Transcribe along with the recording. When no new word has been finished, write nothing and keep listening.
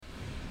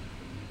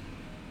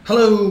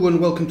Hello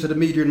and welcome to the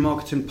Media and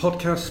Marketing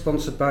Podcast,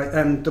 sponsored by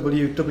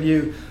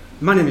MWW.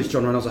 My name is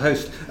John Reynolds, the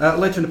host.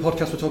 Later in the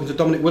podcast we're talking to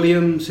Dominic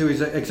Williams, who is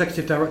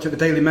Executive Director of the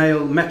Daily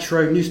Mail,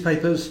 Metro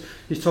newspapers.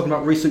 He's talking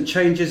about recent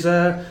changes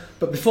there.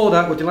 But before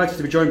that, we're delighted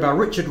to be joined by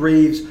Richard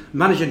Reeves,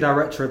 Managing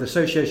Director of the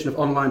Association of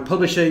Online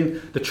Publishing,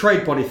 the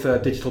trade body for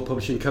digital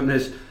publishing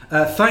companies.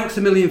 Thanks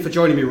a million for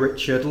joining me,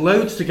 Richard.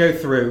 Loads to go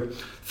through.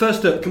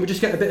 First up, can we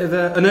just get a bit of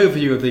an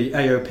overview of the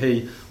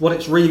AOP, what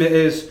its remit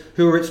is,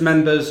 who are its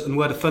members and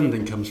where the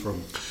funding comes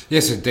from?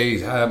 Yes,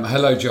 indeed.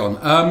 Hello, John.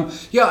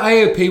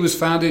 AOP was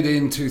founded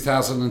in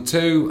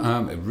 2002.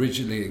 It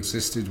originally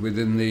existed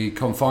within the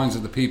confines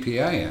of the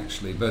PPA,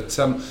 actually, but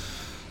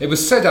it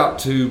was set up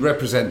to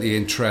represent the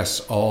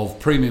interests of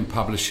premium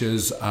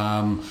publishers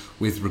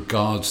with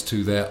regards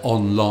to their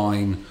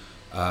online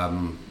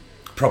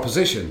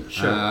proposition.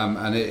 Sure.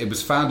 And it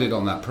was founded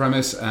on that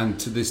premise, and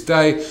to this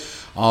day,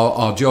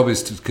 our job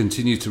is to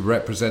continue to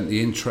represent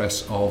the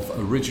interests of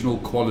original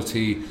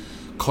quality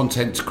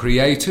content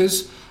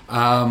creators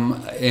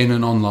in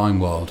an online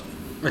world.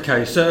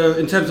 Okay, so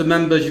in terms of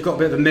members, you've got a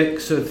bit of a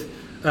mix of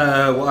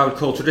what I would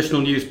call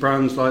traditional news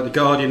brands like The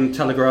Guardian,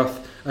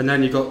 Telegraph, and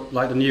then you've got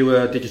like the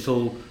newer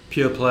digital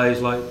pure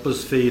plays like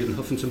BuzzFeed and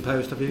Huffington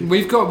Post, have you?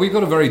 We've got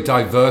a very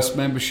diverse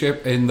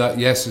membership in that,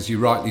 yes, as you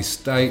rightly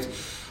state,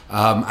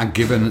 and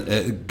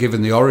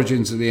given the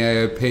origins of the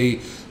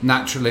AOP,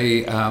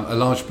 naturally a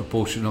large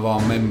proportion of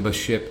our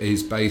membership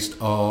is based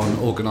on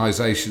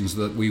organisations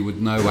that we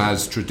would know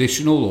as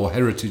traditional or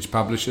heritage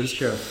publishers.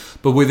 Sure.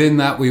 But within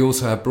that we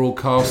also have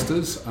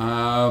broadcasters.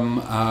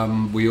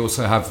 We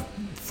also have,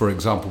 for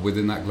example,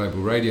 within that Global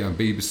Radio and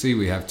BBC,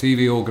 we have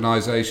TV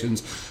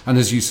organisations, and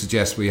as you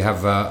suggest, we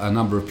have a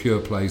number of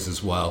pure plays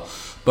as well.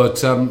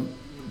 But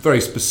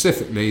very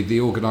specifically,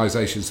 the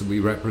organisations that we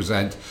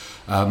represent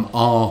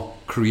are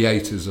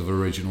creators of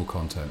original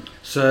content.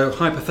 So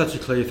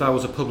hypothetically, if I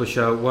was a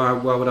publisher, why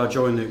would I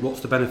join it?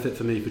 What's the benefit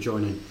for me for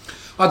joining?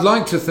 I'd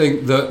like to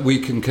think that we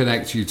can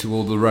connect you to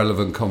all the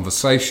relevant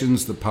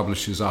conversations that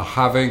publishers are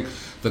having,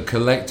 that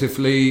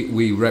collectively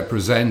we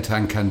represent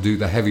and can do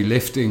the heavy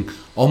lifting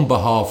on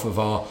behalf of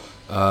our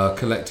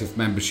collective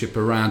membership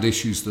around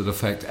issues that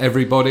affect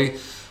everybody.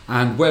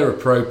 And where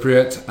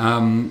appropriate,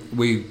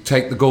 we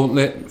take the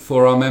gauntlet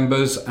for our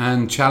members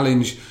and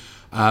challenge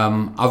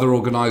other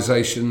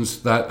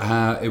organisations that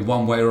in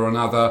one way or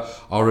another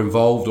are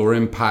involved or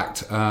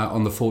impact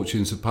on the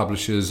fortunes of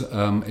publishers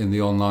in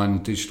the online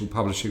and digital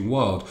publishing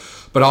world.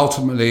 But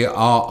ultimately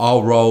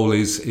our role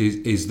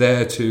is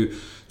there to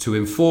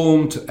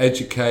inform, to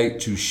educate,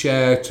 to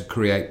share, to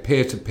create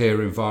peer-to-peer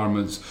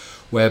environments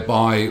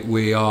whereby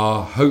we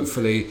are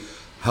hopefully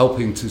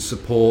helping to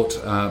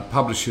support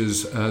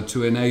publishers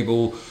to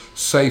enable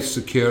safe,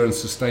 secure and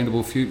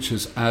sustainable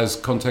futures as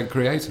content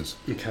creators.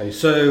 Okay,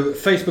 so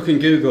Facebook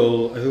and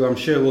Google, who I'm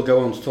sure we'll go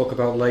on to talk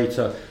about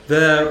later,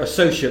 they're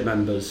associate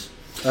members,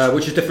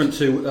 which is different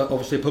to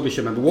obviously a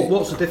publisher member.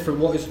 What's the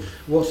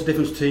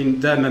difference between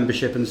their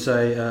membership and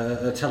say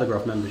a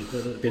Telegraph member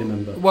being a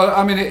member? Well,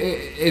 I mean,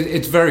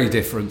 it's very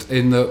different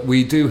in that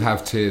we do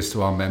have tiers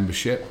to our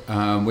membership.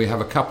 We have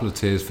a couple of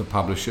tiers for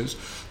publishers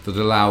that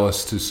allow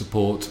us to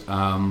support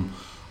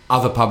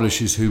other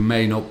publishers who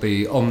may not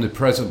be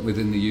omnipresent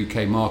within the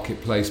UK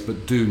marketplace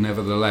but do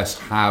nevertheless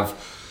have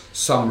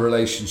some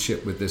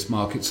relationship with this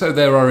market. So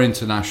there are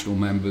international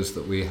members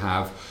that we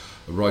have.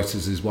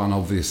 Reuters is one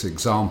obvious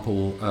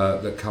example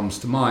that comes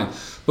to mind.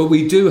 But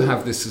we do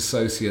have this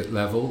associate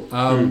level.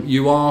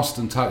 You asked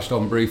and touched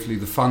on briefly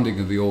the funding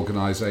of the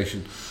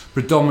organisation.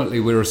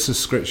 Predominantly we're a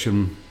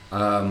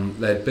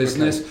subscription-led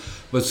business. Okay.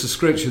 But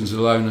subscriptions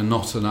alone are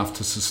not enough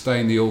to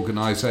sustain the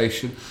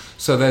organisation.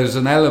 So there's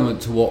an element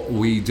to what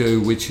we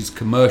do which is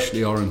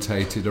commercially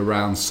orientated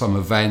around some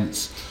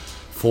events,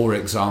 for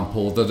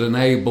example, that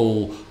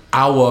enable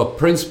our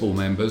principal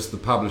members, the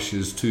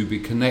publishers, to be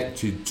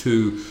connected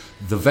to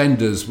the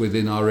vendors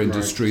within our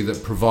industry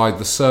that provide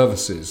the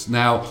services.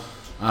 Now,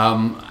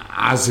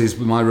 as is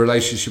my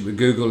relationship with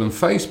Google and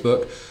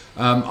Facebook,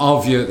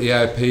 our view at the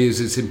AOP is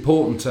it's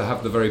important to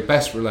have the very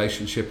best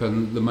relationship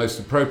and the most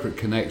appropriate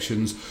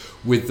connections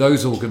with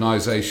those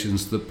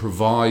organisations that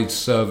provide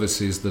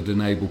services that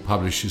enable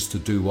publishers to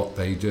do what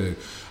they do.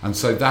 And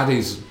so that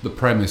is the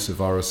premise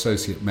of our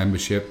associate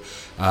membership.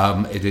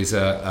 It is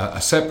a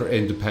separate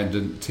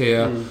independent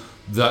tier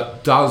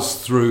that does,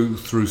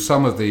 through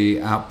some of the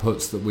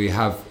outputs that we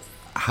have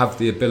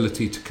the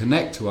ability to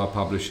connect to our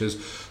publishers,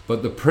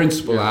 but the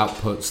principal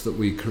outputs that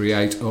we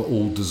create are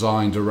all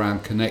designed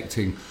around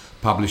connecting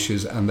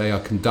publishers, and they are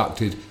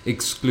conducted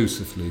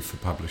exclusively for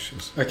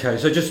publishers. Okay,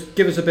 so just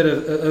give us a bit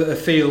of a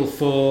feel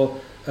for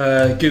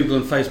Google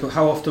and Facebook.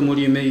 How often will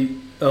you meet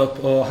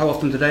up, or how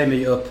often do they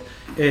meet up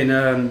in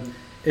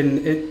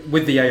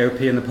with the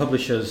AOP and the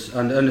publishers,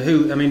 and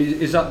who? I mean,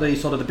 is that the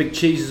sort of the big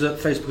cheeses at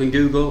Facebook and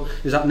Google?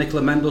 Is that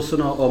Nicola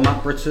Mendelsohn or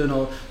Matt Britton,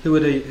 or who are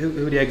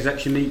the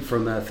execs you meet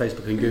from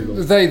Facebook and Google?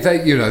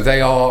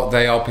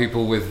 They are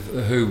people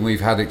with whom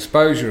we've had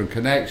exposure and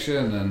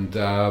connection,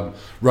 and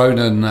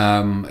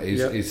Ronan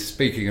is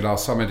speaking at our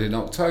summit in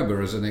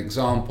October as an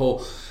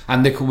example,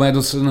 and Nicola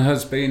Mendelsohn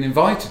has been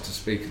invited to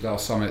speak at our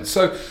summit.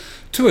 So,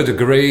 to a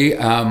degree,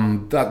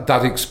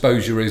 that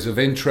exposure is of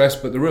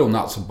interest, but the real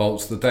nuts and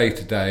bolts, the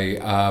day-to-day,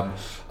 are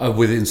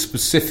within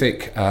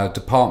specific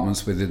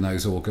departments within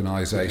those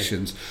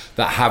organisations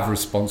that have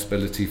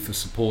responsibility for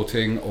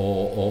supporting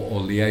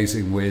or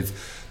liaising with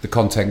the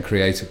content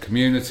creator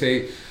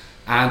community.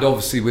 And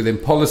obviously within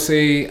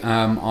policy,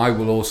 I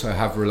will also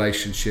have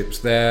relationships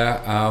there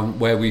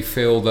where we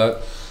feel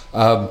that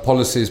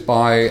policies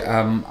by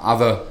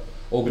other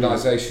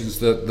organisations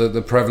that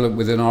are prevalent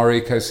within our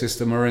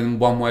ecosystem are in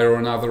one way or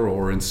another,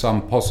 or in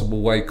some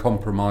possible way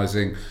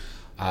compromising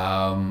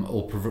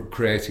or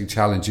creating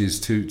challenges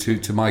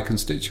to my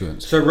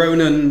constituents. So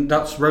Ronan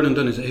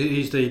Dunn, is it?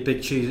 He's the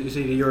big cheese. Is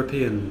he the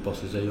European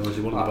boss? Is he, or is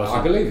he one of the bosses?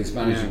 I believe he's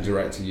managing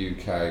director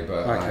UK,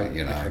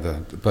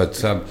 but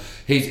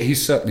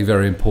he's certainly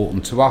very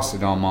important to us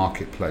in our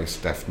marketplace,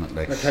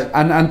 definitely. Okay.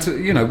 And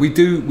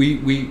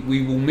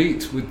we will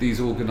meet with these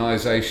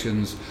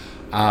organisations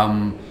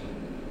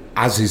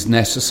as is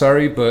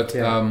necessary, but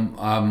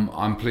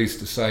I'm pleased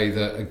to say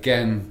that,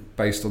 again,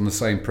 based on the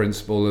same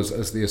principle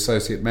as the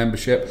associate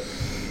membership,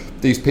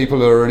 these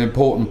people are an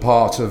important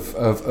part of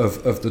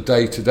the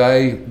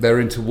day-to-day. They're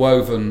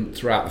interwoven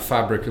throughout the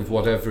fabric of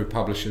what every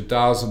publisher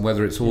does, and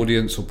whether it's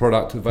audience or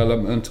product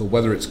development or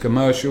whether it's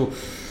commercial,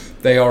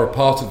 they are a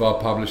part of our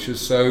publishers.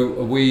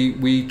 So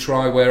we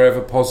try wherever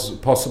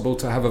possible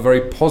to have a very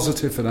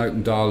positive and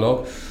open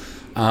dialogue.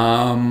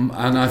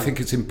 And I think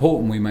it's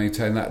important we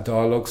maintain that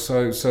dialogue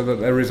so that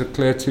there is a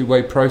clear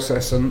two-way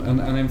process and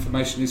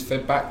information is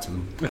fed back to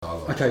them.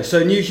 Okay,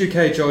 so News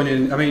UK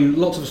joining. I mean,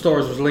 lots of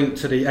stories was linked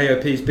to the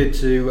AOP's bid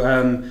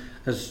to,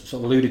 as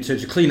sort of alluded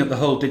to clean up the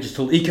whole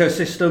digital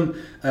ecosystem,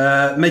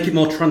 make it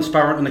more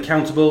transparent and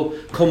accountable,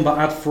 combat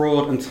ad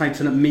fraud and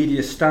tighten up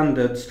media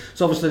standards.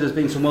 So obviously there's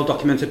been some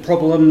well-documented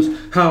problems,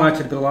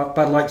 highlighted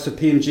by the likes of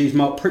P&G's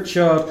Mark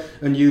Pritchard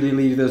and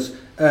Unilever's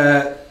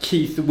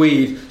Keith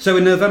Weed. So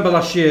in November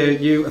last year,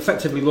 you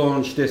effectively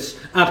launched this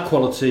ad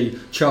quality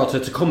charter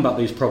to combat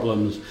these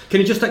problems. Can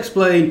you just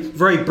explain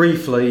very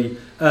briefly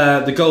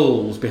the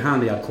goals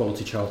behind the ad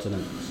quality charter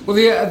now? Well,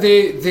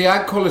 the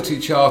ad quality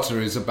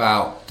charter is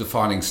about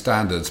defining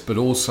standards, but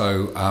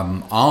also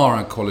our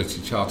ad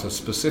quality charter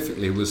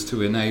specifically was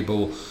to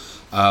enable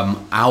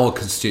our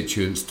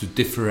constituents to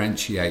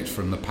differentiate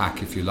from the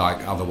pack, if you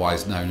like,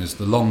 otherwise known as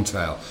the long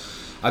tail.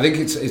 I think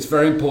it's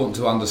very important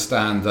to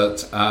understand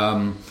that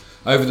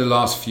over the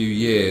last few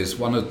years,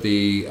 one of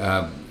the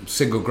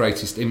single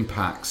greatest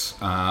impacts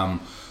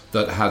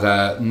that had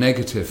a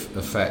negative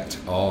effect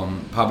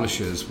on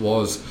publishers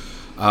was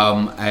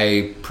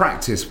a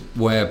practice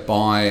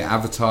whereby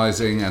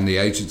advertising and the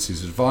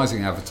agencies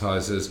advising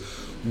advertisers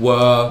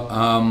were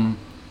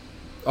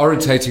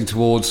orientating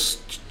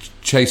towards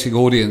chasing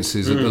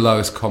audiences at the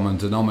lowest common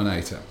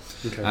denominator,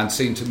 and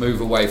seemed to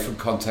move away from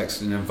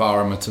context and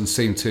environment, and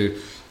seemed to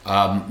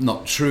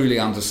not truly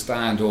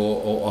understand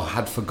or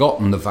had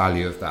forgotten the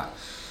value of that.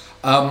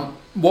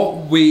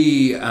 What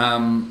we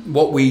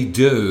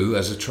do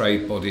as a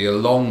trade body,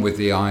 along with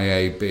the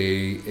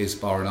IAB,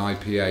 ISBA and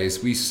IPA,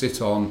 is we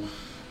sit on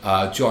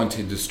joint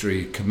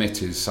industry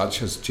committees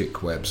such as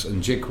JICWebs,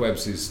 and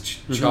JICWebs is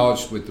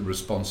charged with the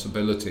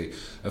responsibility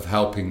of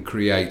helping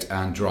create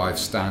and drive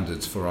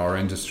standards for our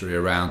industry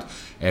around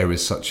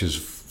areas such as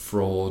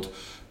fraud,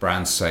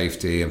 brand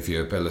safety and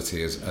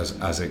viewability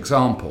as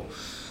example.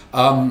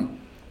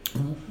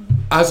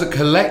 As a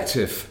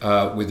collective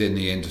within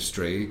the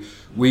industry,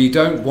 we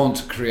don't want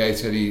to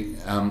create any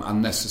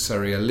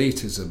unnecessary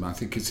elitism. I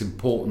think it's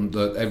important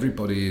that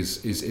everybody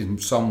is in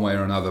some way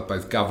or another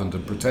both governed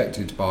and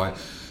protected by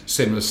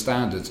similar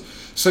standards.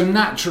 So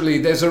naturally,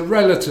 there's a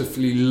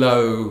relatively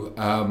low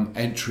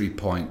entry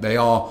point. They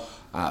are,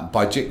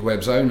 by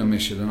JICWeb's own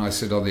admission, and I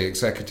sit on the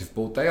executive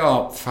board, they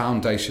are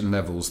foundation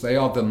levels. They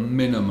are the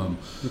minimum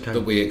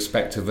that we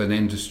expect of an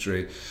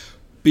industry.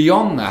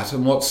 Beyond that,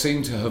 and what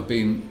seemed to have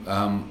been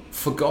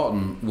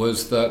forgotten,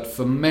 was that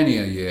for many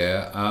a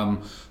year,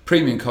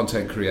 premium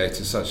content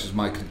creators such as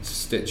my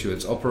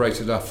constituents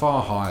operated at a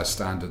far higher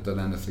standard than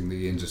anything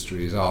the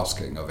industry is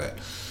asking of it.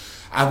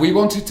 And we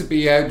wanted to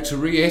be able to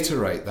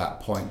reiterate that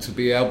point, to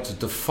be able to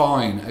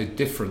define a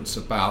difference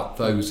about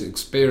those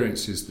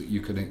experiences that you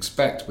can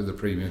expect with a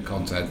premium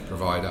content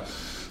provider,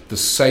 the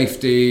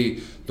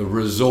safety, the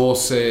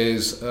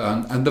resources,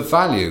 and the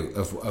value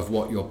of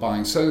what you're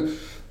buying. So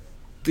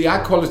the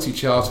Ad Quality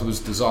Charter was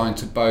designed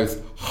to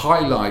both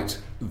highlight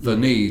the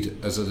need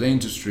as an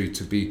industry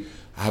to be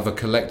have a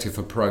collective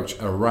approach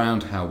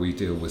around how we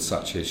deal with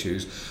such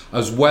issues,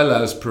 as well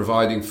as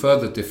providing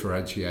further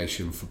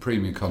differentiation for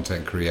premium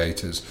content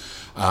creators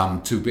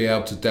to be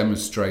able to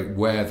demonstrate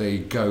where they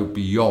go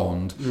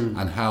beyond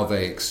and how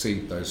they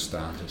exceed those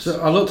standards.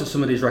 So I looked at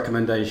some of these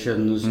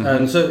recommendations,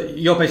 and so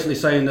you're basically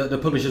saying that the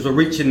publishers are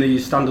reaching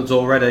these standards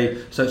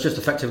already, so it's just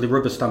effectively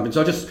rubber stamping.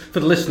 So for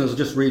the listeners, I'll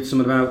just read some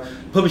of them out.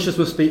 Publishers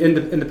must be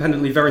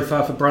independently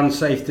verified for brand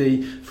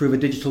safety through the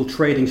digital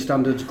trading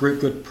standards,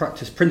 group good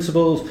practice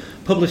principles.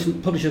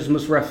 Publishers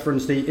must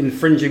reference the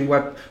infringing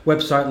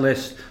website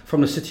list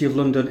from the City of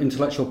London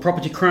Intellectual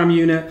Property Crime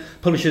Unit.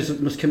 Publishers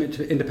must commit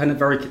to independent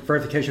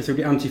verification through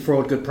the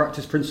anti-fraud good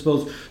practice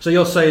principles. So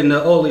you're saying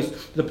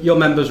that your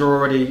members are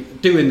already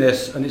doing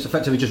this, and it's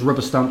effectively just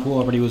rubber stamped what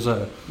already was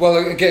there. Well,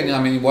 again,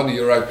 I mean, one of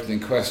your opening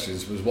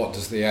questions was, what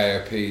does the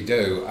AOP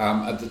do?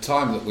 At the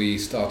time that we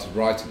started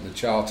writing the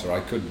charter,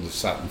 I couldn't have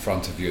sat in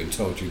front of you and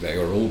told you they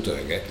were all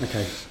doing it,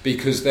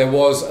 because there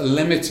was a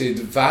limited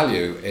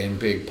value in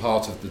being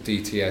part of the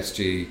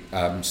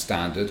DTSG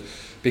standard,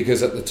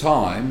 because at the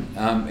time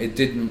it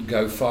didn't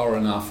go far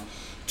enough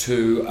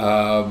to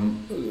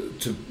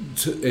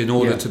in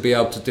order to be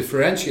able to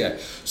differentiate.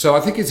 So I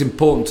think it's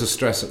important to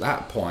stress at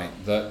that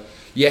point that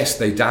yes,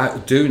 they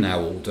do now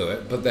all do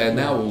it, but they're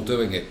now all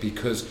doing it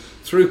because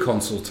through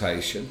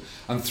consultation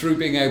and through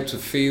being able to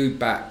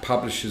feedback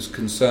publishers'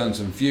 concerns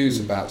and views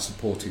about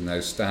supporting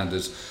those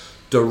standards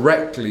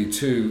directly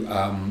to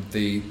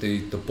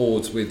the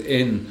boards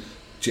within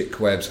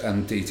JICWebs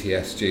and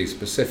DTSG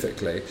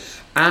specifically,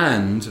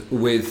 and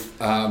with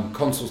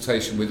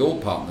consultation with all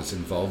partners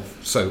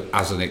involved. So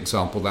as an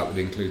example, that would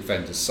include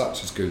vendors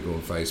such as Google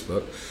and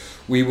Facebook.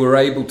 We were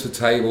able to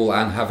table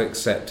and have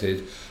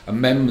accepted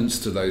amendments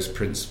to those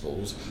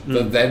principles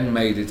that then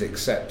made it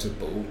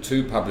acceptable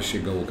to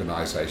publishing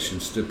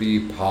organisations to be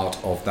part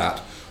of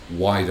that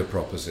wider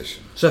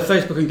proposition. So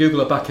Facebook and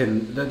Google are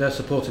backing, they're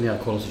supporting the Air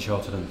Quality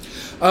Charter then?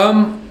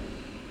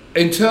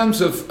 In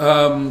terms of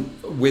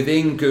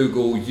within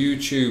Google,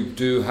 YouTube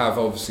do have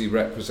obviously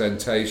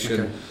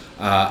representation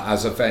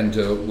as a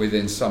vendor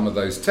within some of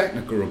those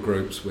technical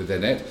groups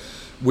within it.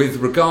 With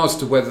regards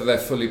to whether they're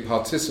fully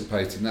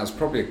participating, that's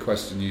probably a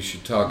question you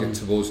should target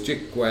towards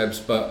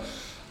JICWebs, but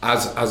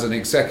as an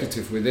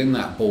executive within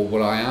that board,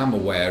 what I am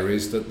aware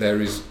is that there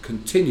is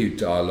continued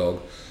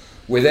dialogue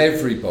with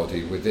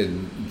everybody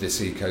within this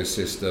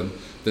ecosystem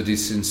that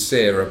is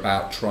sincere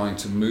about trying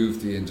to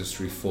move the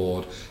industry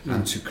forward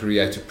and to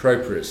create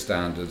appropriate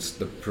standards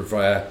that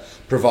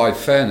provide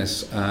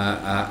fairness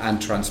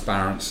and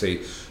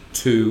transparency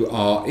to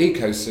our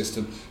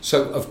ecosystem.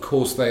 So of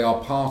course they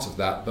are part of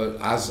that, but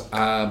as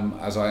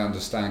I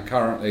understand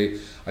currently,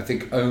 I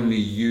think only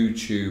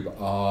YouTube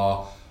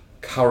are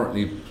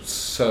currently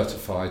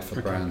certified for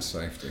brand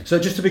safety. So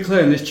just to be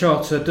clear, this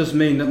charter does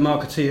mean that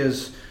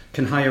marketeers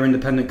can hire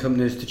independent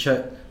companies to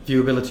check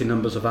viewability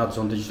numbers of ads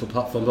on digital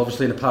platforms.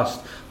 Obviously in the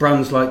past,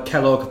 brands like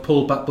Kellogg have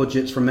pulled back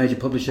budgets from major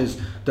publishers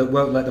that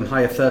won't let them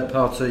hire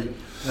third-party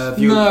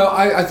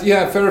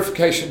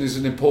verification is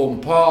an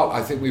important part.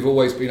 I think we've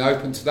always been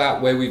open to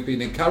that, where we've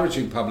been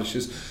encouraging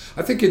publishers.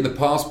 I think in the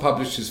past,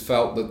 publishers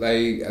felt that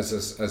they, as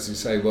you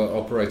say, were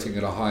operating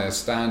at a higher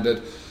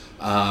standard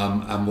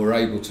and were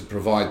able to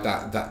provide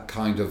that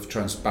kind of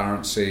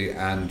transparency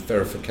and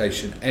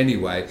verification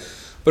anyway.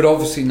 But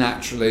obviously,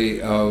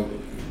 naturally,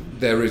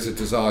 there is a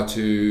desire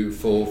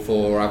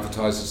for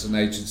advertisers and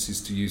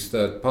agencies to use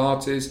third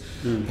parties.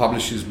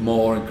 Publishers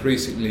more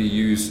increasingly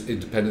use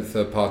independent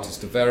third parties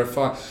to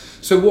verify.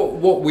 So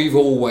what we've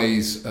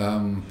always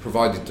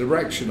provided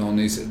direction on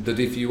is that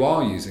if you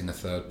are using a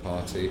third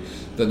party,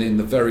 then in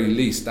the very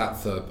least that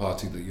third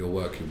party that you're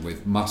working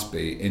with must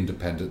be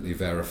independently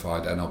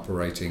verified and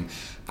operating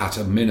at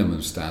a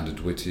minimum standard,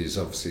 which is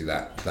obviously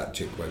that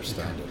JICWeb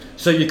standard.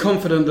 So you're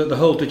confident that the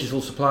whole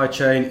digital supply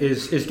chain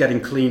is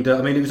getting cleaned up?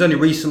 I mean, it was only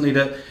recently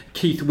that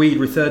Keith Weed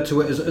referred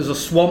to it as a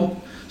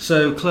swamp.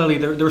 So clearly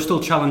there are still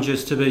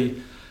challenges to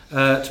be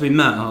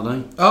met, aren't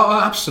they?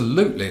 Oh,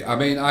 absolutely. I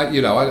mean,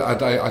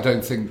 I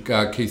don't think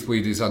Keith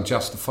Weed is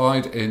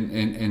unjustified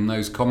in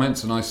those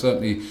comments, and I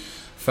certainly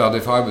felt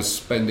if I was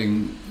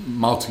spending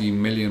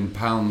multi-million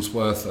pounds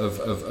worth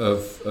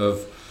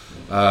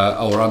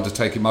or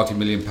undertaking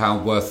multi-million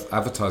pound worth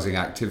advertising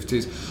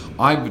activities,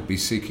 I would be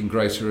seeking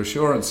greater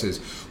assurances.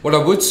 What I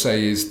would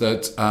say is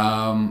that,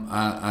 and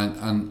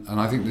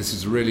I think this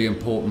is a really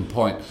important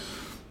point,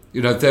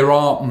 there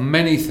are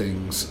many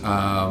things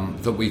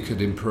that we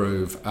could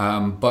improve,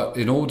 but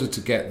in order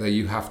to get there,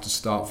 you have to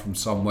start from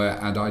somewhere,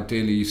 and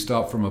ideally you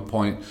start from a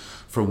point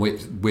from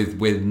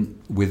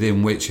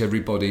within which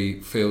everybody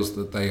feels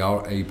that they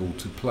are able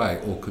to play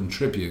or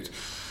contribute.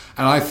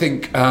 And I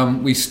think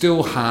we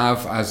still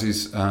have, as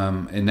is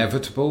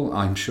inevitable,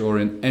 I'm sure,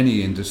 in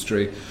any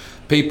industry,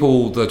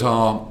 people that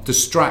are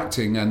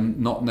distracting and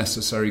not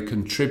necessarily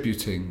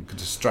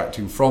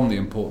distracting from the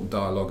important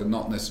dialogue and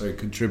not necessarily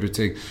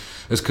contributing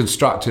as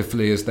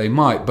constructively as they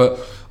might. But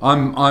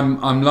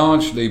I'm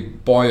largely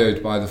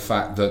buoyed by the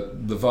fact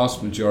that the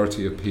vast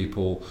majority of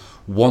people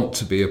want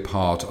to be a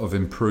part of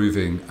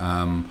improving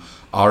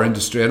our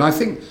industry. And I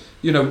think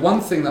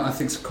one thing that I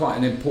think is quite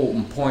an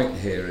important point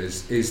here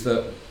is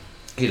that,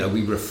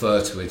 we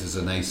refer to it as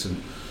a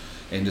nascent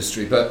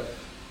industry, but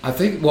I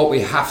think what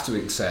we have to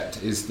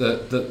accept is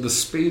that the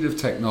speed of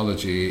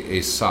technology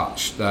is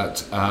such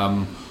that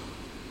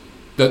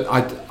that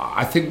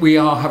I think we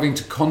are having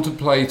to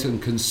contemplate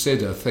and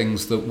consider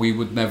things that we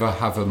would never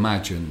have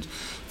imagined.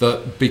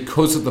 That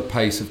because of the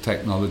pace of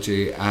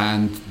technology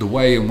and the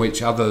way in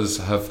which others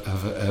have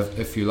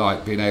if you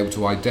like, been able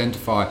to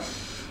identify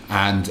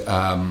and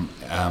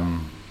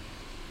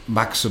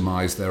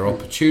maximise their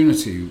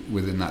opportunity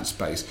within that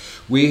space,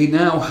 we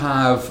now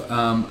have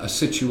a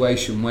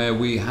situation where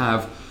we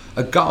have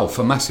a gulf,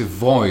 a massive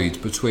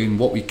void between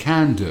what we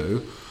can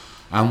do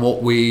and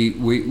what we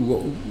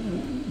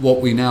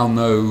now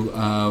know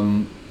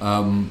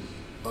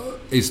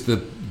is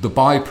the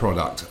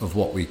byproduct of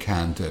what we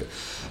can do.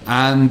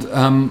 And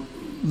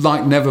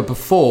like never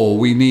before,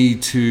 we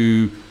need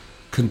to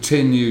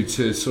continue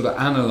to sort of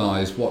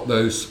analyse what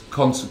those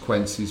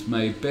consequences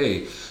may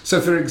be.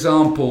 So, for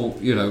example,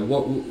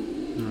 what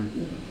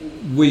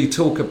we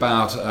talk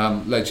about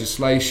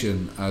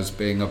legislation as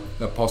being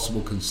a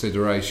possible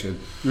consideration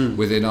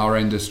within our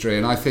industry,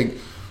 and I think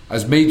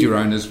as media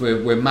owners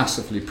we're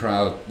massively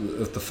proud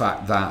of the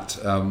fact that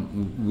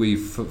we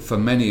for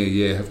many a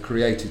year have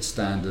created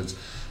standards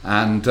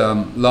and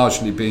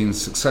largely been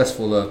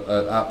successful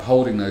at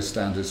upholding those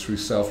standards through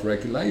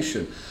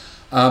self-regulation.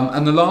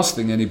 And the last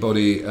thing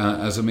anybody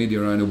as a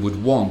media owner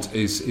would want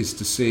is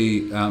to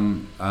see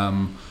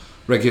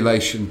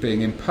regulation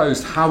being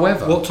imposed.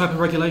 However, what type of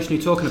regulation are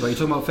you talking about? You're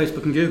talking about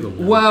Facebook and Google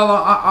now? Well,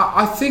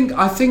 I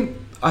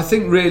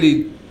think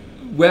really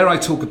where I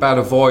talk about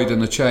a void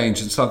and a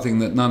change and something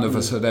that none of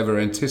us had ever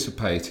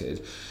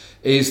anticipated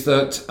is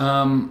that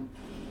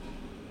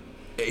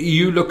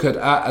you look at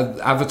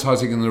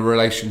advertising in the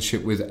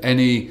relationship with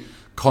any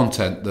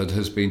content that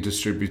has been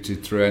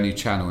distributed through any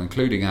channel,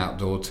 including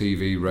outdoor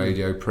TV,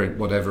 radio, print,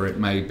 whatever it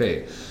may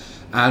be.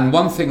 And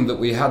one thing that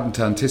we hadn't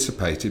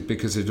anticipated,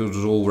 because it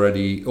was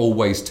already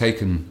always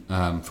taken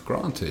for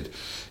granted,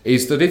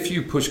 is that if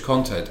you push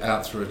content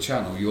out through a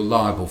channel, you're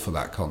liable for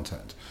that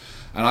content.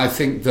 And I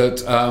think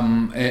that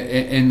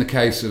in the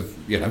case of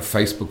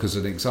Facebook as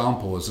an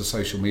example, as a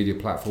social media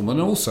platform,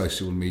 and all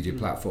social media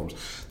platforms,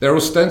 they're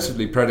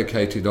ostensibly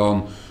predicated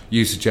on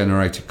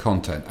user-generated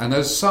content, and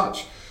as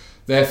such,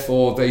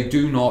 therefore, they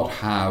do not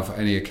have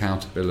any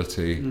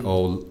accountability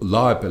or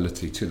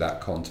liability to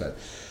that content.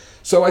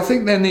 So I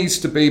think there needs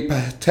to be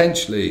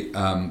potentially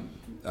an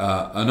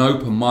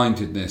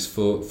open-mindedness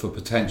for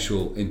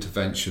potential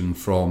intervention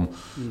from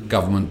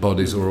government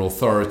bodies or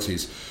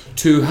authorities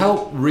to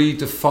help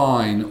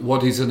redefine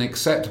what is an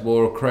acceptable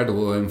or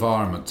credible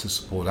environment to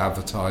support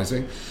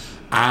advertising.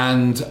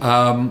 And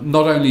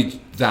not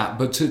only that,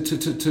 but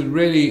to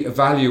really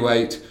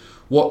evaluate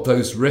what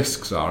those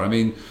risks are. I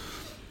mean,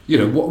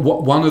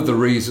 one of the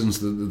reasons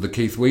that the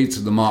Keith Wheats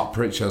and the Mark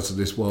Pritchards of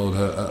this world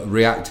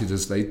reacted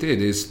as they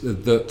did is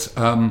that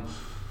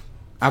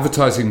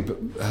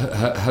advertising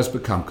has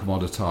become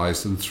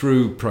commoditised, and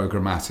through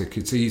programmatic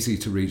it's easy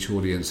to reach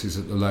audiences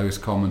at the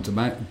lowest common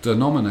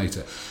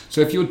denominator.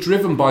 So if you're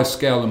driven by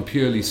scale and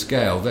purely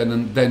scale,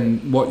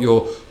 then what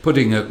you're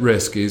putting at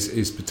risk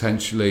is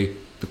potentially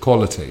the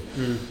quality.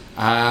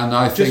 And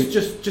I think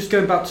just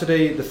going back to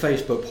the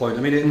Facebook point,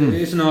 I mean it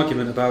is an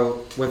argument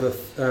about whether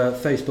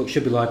Facebook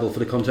should be liable for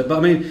the content, but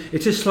I mean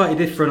it is slightly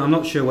different. I'm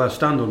not sure where I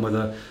stand on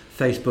whether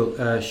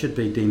Facebook should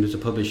be deemed as a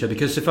publisher,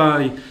 because if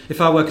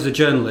I work as a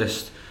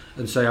journalist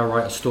and say I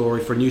write a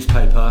story for a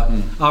newspaper,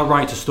 I'll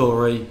write a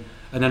story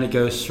and then it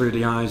goes through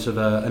the eyes of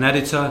an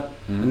editor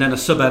and then a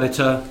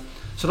sub-editor.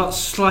 So that's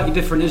slightly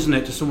different, isn't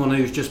it, to someone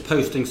who's just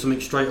posting something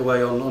straight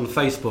away on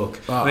Facebook?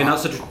 I mean,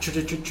 that's a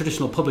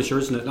traditional publisher,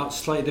 isn't it? That's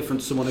slightly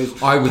different to someone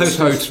who's... I would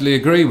totally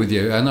agree with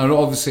you. And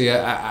obviously,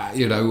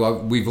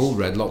 we've all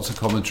read lots of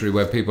commentary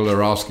where people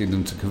are asking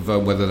them to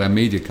confirm whether they're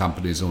media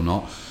companies or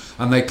not,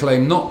 and they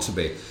claim not to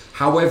be.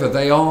 However,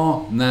 they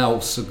are now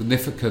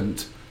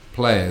significant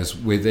players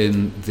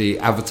within the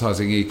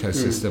advertising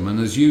ecosystem. And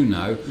as you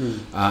know,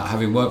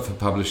 having worked for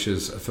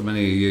publishers for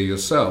many a year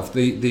yourself,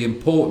 the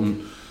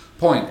important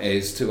point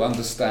is to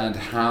understand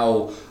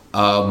how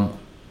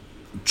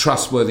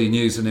trustworthy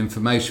news and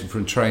information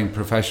from trained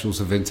professionals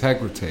of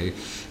integrity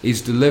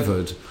is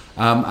delivered,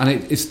 and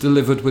it's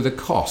delivered with a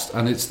cost,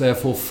 and it's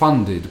therefore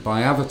funded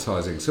by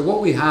advertising. So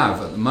what we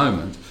have at the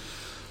moment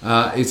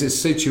is a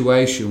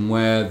situation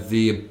where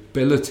the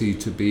ability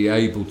to be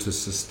able to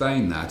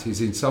sustain that is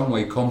in some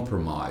way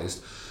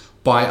compromised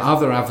by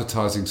other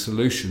advertising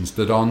solutions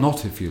that are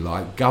not, if you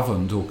like,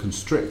 governed or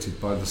constricted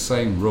by the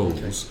same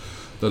rules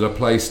that are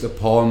placed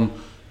upon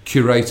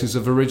curators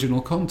of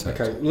original content.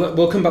 Okay,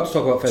 we'll come back to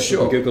talk about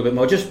Facebook and Google a bit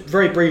more. Just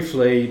very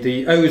briefly,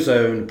 the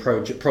Ozone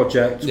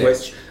project, yes,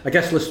 which I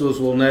guess listeners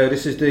will know,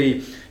 this is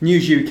the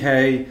News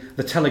UK,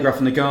 the Telegraph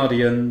and the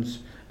Guardian's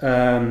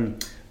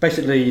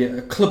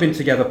basically clubbing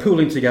together,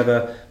 pooling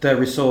together their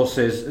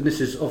resources, and this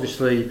is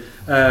obviously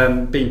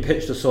being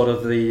pitched as sort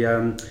of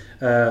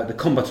the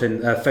combating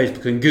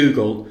Facebook and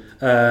Google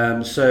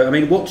So, I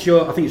mean, what's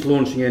your? I think it's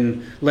launching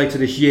in later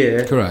this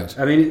year. Correct.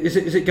 I mean, is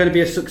it going to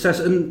be a success?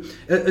 And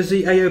as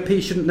the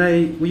AOP, shouldn't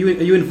they? Are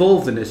you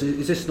involved in this?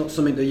 Is this not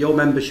something that your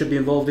members should be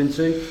involved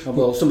into?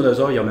 Well, some of those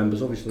are your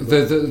members, obviously.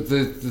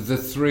 The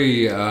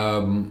three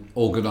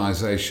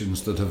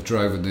organisations that have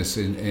driven this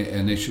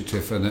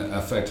initiative and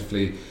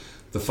effectively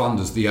the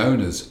funders, the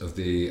owners of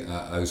the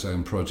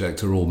Ozone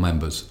Project, are all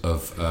members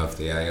of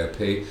the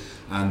AOP,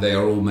 and they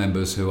are all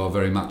members who are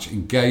very much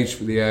engaged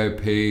with the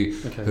AOP,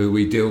 who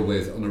we deal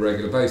with on a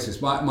regular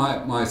basis.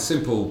 My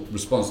simple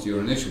response to your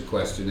initial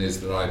question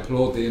is that I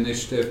applaud the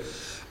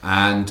initiative,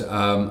 and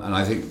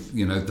I think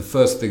the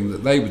first thing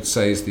that they would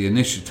say is the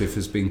initiative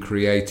has been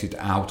created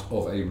out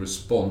of a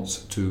response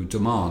to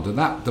demand, and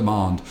that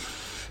demand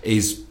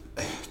is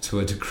to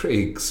a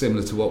degree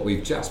similar to what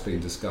we've just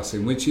been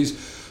discussing, which is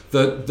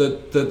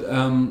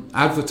that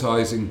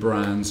advertising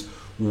brands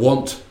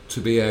want to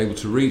be able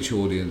to reach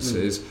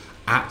audiences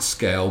at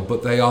scale,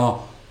 but they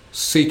are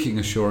seeking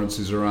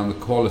assurances around the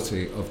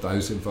quality of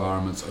those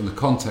environments and the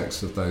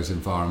context of those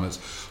environments.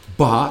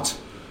 But,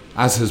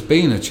 as has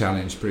been a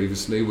challenge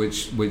previously,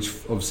 which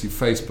obviously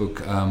Facebook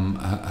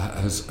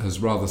has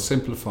rather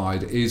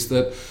simplified, is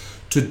that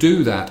to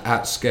do that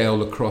at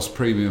scale across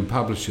premium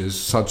publishers,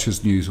 such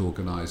as news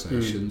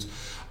organisations,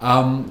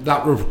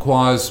 that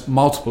requires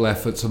multiple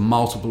efforts and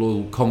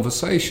multiple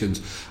conversations,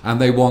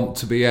 and they want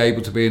to be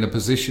able to be in a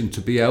position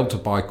to be able to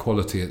buy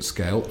quality at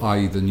scale,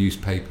 i.e. the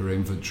newspaper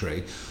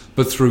inventory,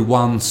 but through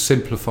one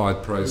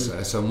simplified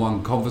process and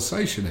one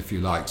conversation, if you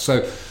like.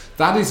 So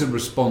that is a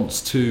response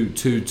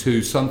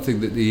to something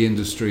that the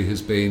industry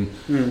has been,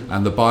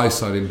 and the buy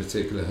side in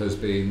particular, has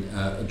been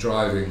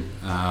driving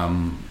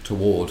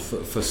toward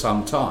for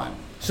some time.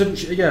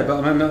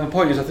 But my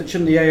point is, I think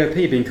shouldn't the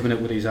AOP been coming up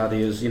with these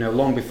ideas,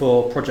 long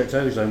before Project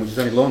Ozone, which is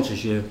only launched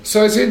this year?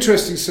 So it's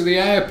interesting. So the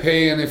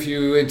AOP, and if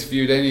you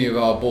interviewed any of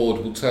our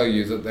board, will tell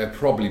you that they're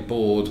probably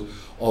bored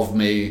of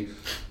me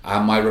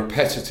and my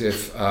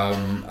repetitive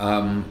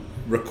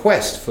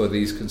request for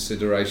these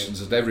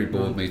considerations at every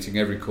board meeting,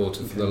 every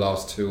quarter for the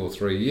last 2 or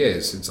 3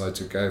 years since I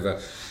took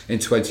over in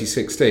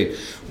 2016.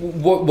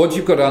 What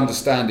you've got to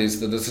understand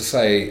is that, as I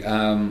say,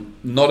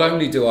 not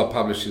only do our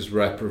publishers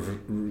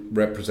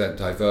represent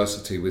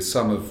diversity, with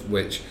some of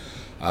which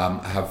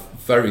have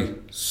very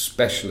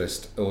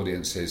specialist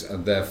audiences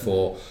and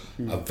therefore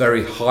a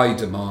very high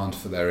demand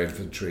for their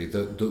inventory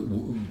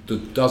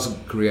that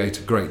doesn't create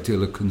a great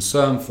deal of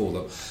concern for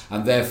them,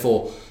 and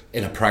therefore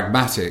in a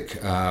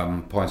pragmatic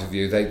point of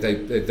view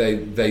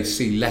they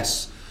see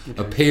less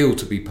appeal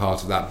to be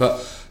part of that.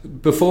 But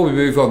before we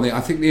move on,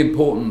 I think the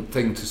important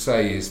thing to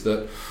say is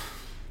that,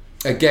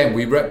 again,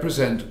 we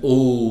represent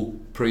all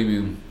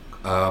premium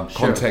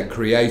content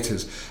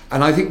creators,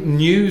 and I think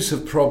news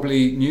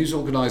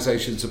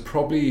organisations are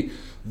probably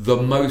the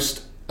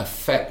most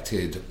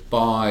affected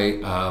by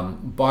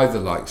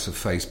the likes of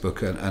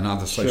Facebook and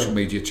other social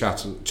media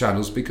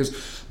channels,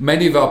 because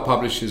many of our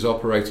publishers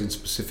operate in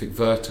specific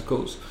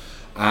verticals,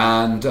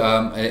 and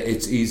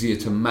it's easier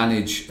to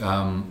manage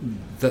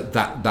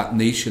that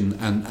niche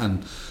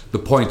and the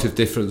point of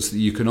difference that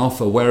you can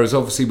offer. Whereas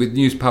obviously with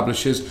news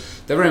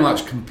publishers, they're very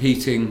much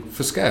competing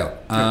for scale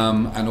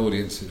and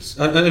audiences.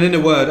 And in a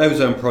word,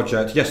 Ozone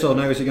Project, yes or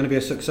no, is it going to be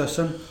a success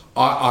then?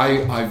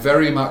 I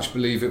very much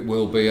believe it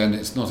will be, and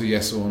it's not a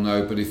yes or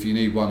no, but if you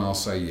need one, I'll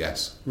say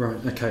yes. Right,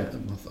 okay.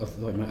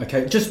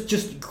 Okay,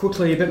 just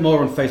quickly, a bit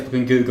more on Facebook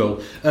and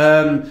Google.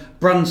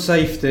 Brand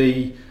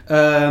safety,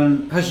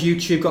 has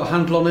YouTube got a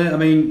handle on it? I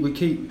mean, we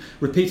keep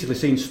repeatedly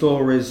seeing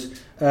stories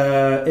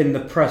in the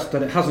press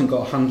that it hasn't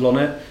got a handle on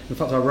it. In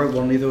fact, I wrote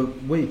one the other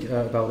week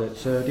about it.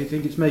 So do you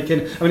think it's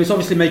making... I mean, it's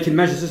obviously making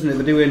measures, isn't it?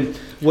 They're doing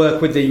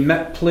work with the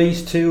Met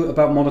Police too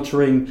about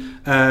monitoring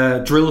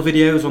drill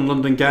videos on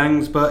London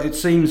gangs, but it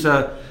seems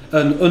an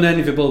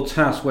unenviable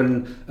task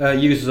when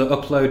users are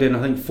uploading, I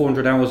think,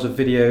 400 hours of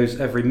videos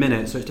every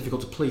minute, so it's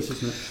difficult to police,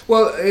 isn't it?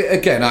 Well,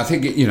 again, I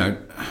think,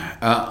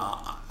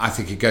 I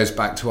think it goes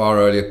back to our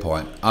earlier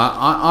point.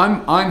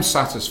 I'm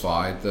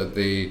satisfied that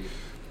the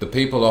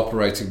people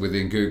operating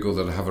within Google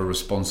that have a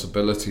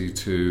responsibility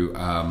to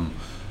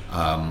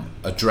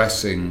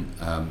addressing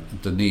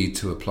the need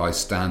to apply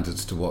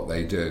standards to what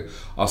they do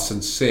are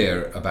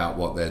sincere about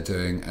what they're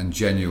doing and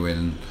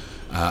genuine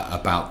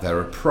about their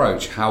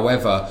approach.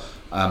 However,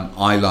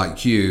 I,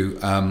 like you,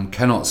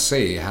 cannot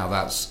see how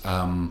that's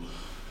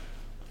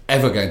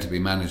ever going to be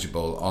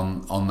manageable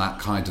on that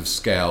kind of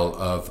scale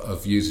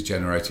of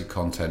user-generated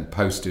content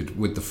posted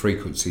with the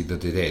frequency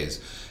that it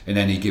is in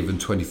any given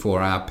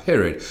 24-hour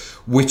period,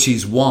 which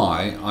is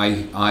why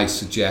I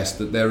suggest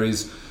that there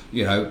is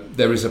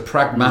a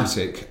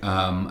pragmatic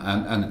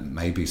and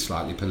maybe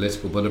slightly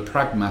political, but a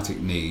pragmatic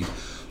need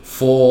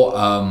for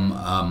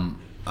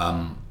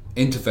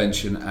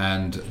intervention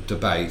and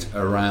debate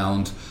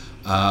around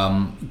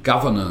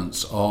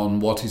governance on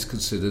what is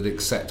considered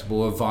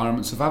acceptable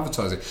environments of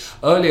advertising.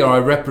 Earlier, I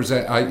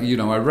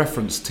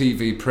referenced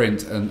TV,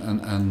 print,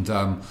 and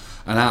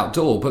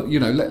outdoor, but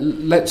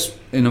let's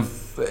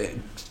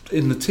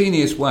in the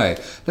teeniest way,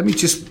 let me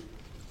just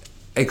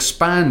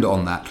expand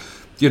on that.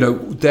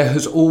 there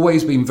has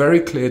always been very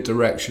clear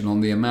direction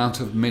on the amount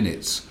of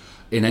minutes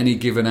in any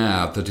given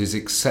hour that is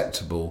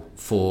acceptable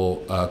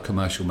for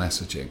commercial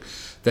messaging.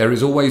 There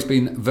has always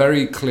been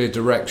very clear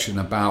direction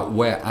about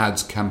where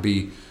ads can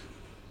be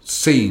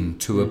seen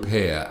to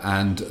appear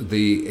and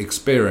the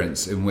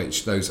experience in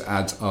which those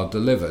ads are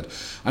delivered.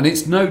 And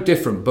it's no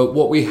different, but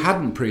what we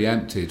hadn't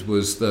preempted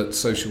was that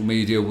social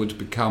media would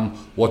become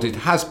what it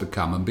has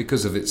become, and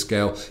because of its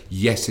scale,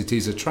 yes, it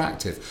is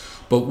attractive.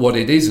 But what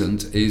it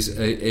isn't is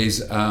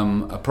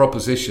a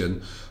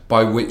proposition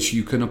by which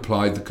you can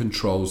apply the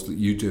controls that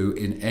you do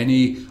in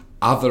any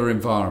other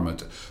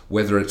environment,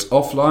 whether it's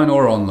offline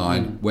or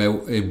online,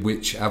 in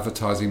which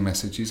advertising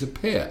messages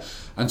appear.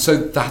 And so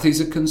that is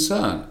a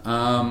concern.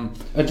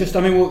 Whether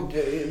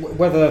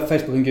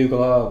Facebook and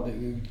Google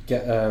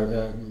get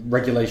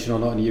regulation or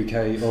not in the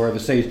UK or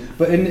overseas,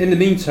 but in the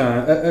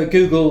meantime, are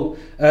Google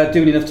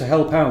doing enough to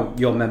help out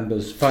your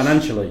members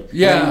financially?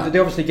 Yeah. They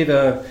obviously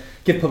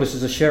give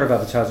publishers a share of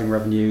advertising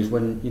revenues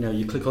when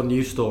you click on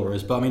news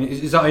stories. But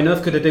is that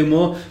enough? Could they do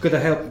more? Could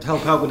they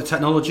help out with the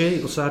technology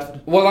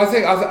side? Well, I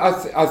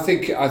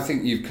think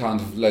you've kind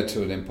of led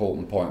to an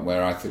important point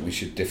where I think we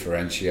should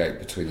differentiate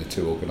between the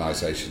two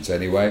organisations.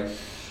 Anyway,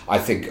 I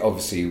think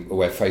obviously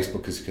where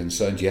Facebook is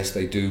concerned, yes,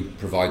 they do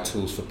provide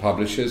tools for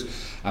publishers,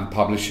 and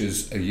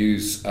publishers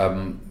use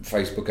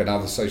Facebook and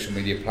other social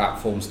media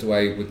platforms to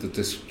aid with the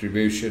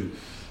distribution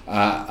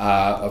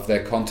of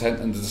their content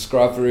and the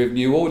discovery of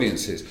new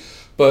audiences.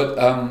 But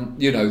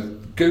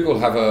Google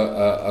have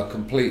a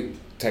complete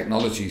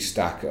technology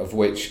stack of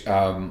which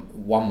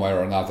one way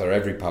or another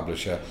every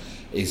publisher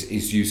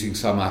is using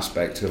some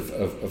aspect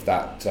of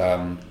that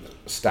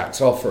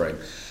stack's offering.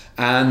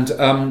 And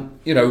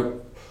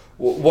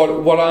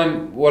what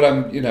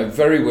I'm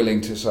very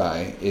willing to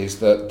say is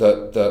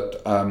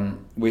that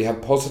we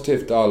have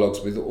positive dialogues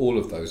with all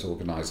of those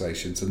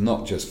organisations, and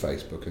not just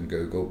Facebook and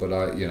Google, but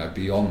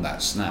beyond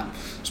that, Snap,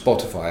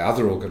 Spotify,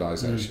 other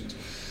organisations.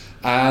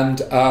 And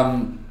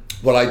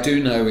what I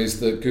do know is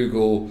that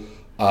Google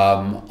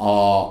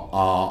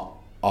are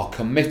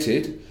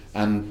committed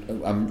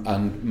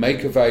and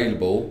make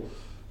available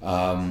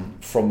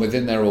from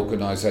within their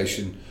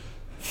organisation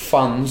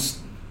funds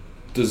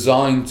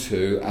designed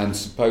to and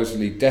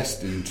supposedly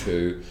destined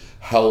to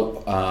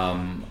help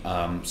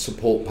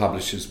support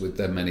publishers with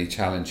their many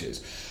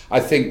challenges. I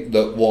think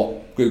that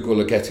what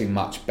Google are getting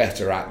much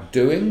better at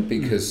doing,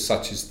 because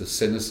such is the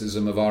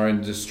cynicism of our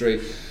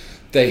industry,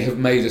 they have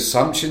made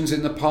assumptions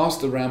in the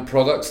past around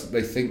products that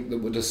they think that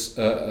would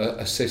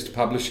assist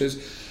publishers,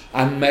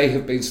 and may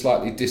have been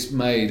slightly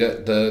dismayed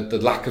at the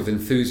lack of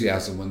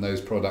enthusiasm when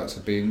those products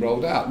are being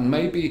rolled out. And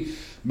maybe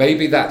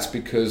that's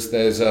because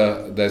there's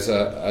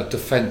a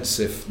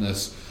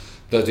defensiveness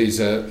that is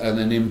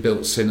an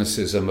inbuilt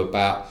cynicism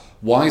about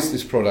why does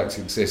this product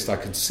exist? I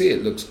can see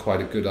it looks quite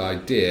a good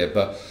idea,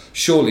 but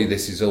surely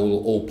this is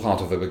all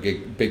part of a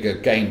bigger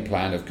game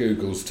plan of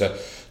Google's to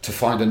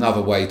find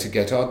another way to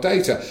get our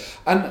data.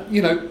 And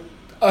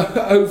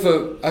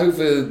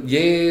over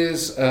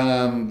years,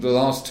 the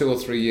last 2 or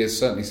 3 years,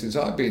 certainly since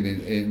I've been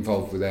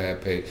involved with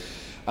AOP,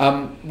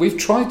 we've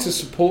tried to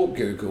support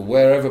Google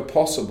wherever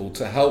possible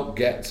to help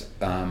get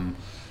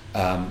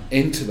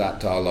into that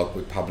dialogue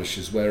with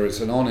publishers where it's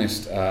an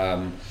honest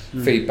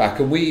feedback.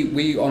 And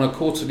we on a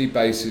quarterly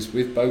basis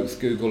with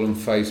both Google and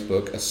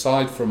Facebook,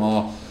 aside from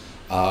our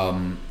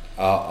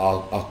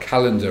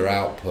calendar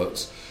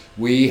outputs,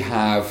 we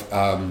have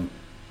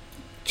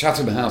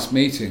Chatham House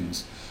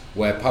meetings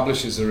where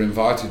publishers are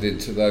invited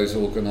into those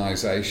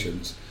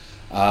organisations,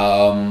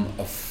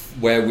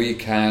 where we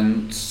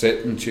can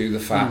sit and chew the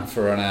fat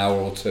for an hour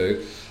or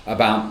two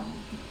about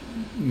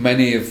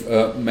many of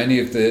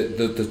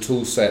the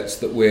tool sets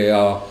that we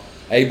are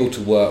able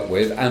to work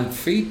with, and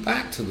feed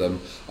back to them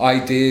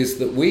ideas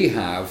that we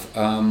have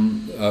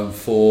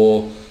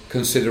for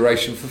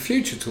consideration for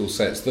future tool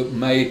sets that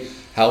may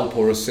help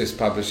or assist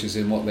publishers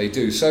in what they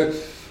do. So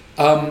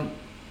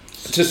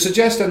to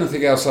suggest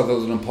anything else other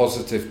than a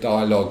positive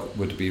dialogue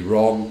would be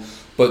wrong,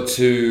 but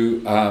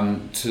to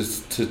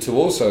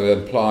also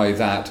imply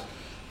that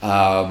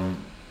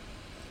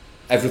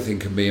everything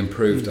can be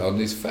improved on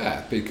is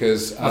fair,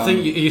 because I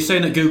think you're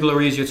saying that Google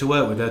are easier to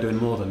work with. They're doing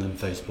more than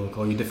Facebook,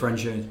 or you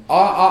differentiate?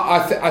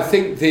 I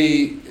think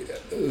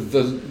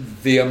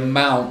the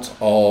amount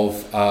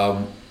of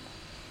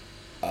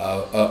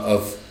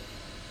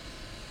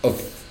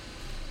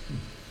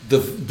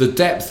the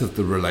depth of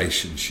the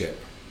relationship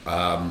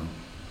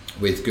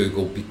with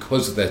Google,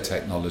 because of their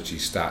technology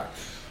stack,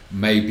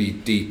 may be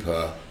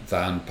deeper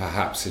than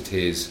perhaps it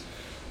is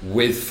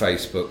with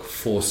Facebook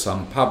for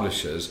some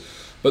publishers.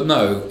 But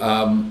no,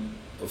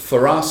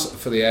 for us,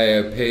 for the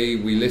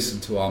AOP, we listen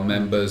to our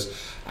members,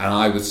 and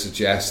I would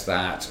suggest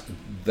that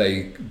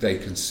they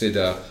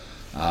consider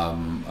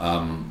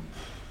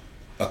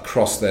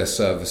across their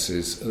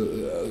services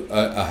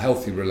a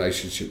healthy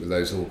relationship with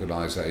those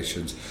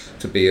organisations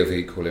to be of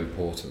equal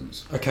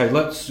importance. Okay,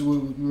 we're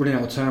running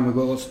out of time. We've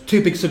got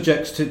two big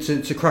subjects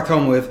to crack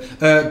on with.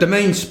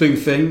 Domain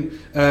spoofing,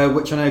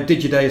 which I know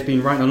DigiDay has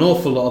been writing an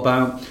awful lot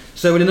about.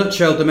 So in a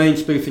nutshell, domain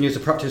spoofing is a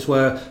practice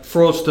where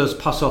fraudsters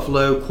pass off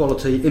low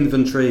quality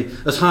inventory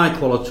as high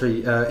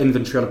quality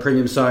inventory on a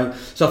premium site.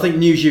 So I think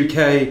News UK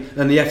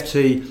and the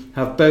FT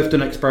have both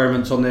done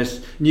experiments on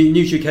this.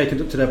 News UK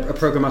conducted a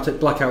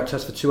programmatic blackout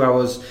test for 2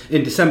 hours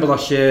in December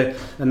last year,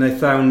 and they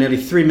found nearly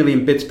 3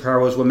 million bids per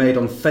hour were made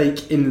on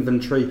fake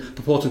inventory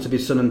purporting to be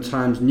Sun and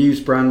Times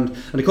news brand.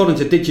 And according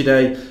to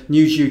Digiday,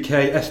 News UK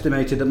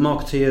estimated that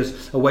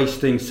marketeers are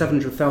wasting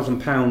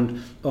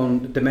 £700,000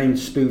 on domain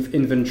spoof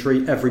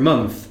inventory every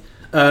month.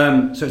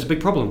 So it's a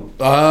big problem.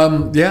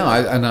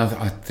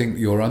 I think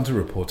you're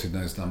underreporting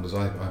those numbers.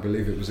 I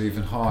believe it was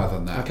even higher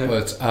than that. Okay.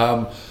 But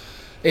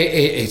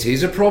it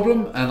is a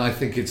problem, and I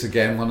think it's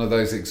again one of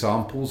those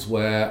examples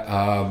where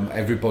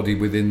everybody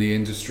within the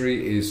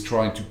industry is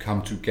trying to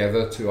come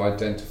together to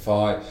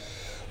identify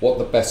what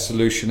the best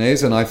solution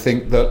is. And I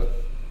think that.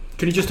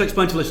 Can you just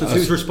explain to listeners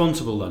who's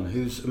responsible then?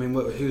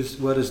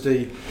 Where does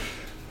the...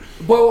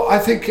 Well, I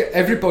think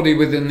everybody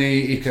within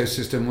the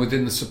ecosystem,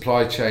 within the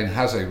supply chain,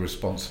 has a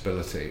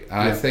responsibility.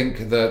 Yeah. I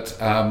think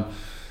that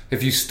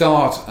if you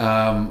start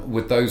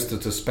with those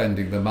that are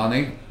spending the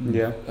money,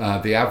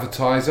 the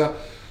advertiser,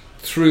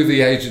 through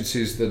the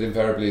agencies that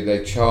invariably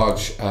they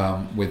charge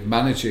with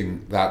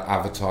managing that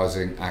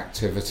advertising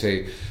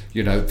activity,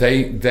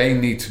 they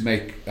need to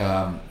make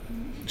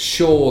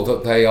sure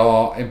that they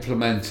are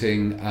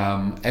implementing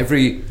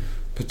every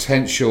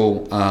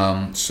potential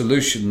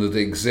solution that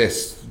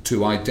exists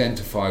to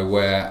identify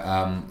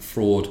where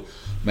fraud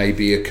may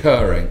be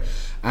occurring.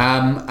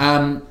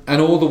 And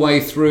all the way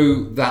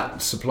through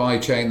that supply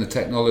chain, the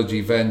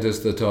technology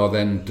vendors that are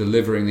then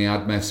delivering the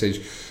ad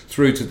message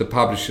through to the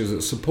publishers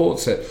that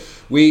supports it,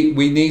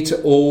 we need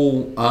to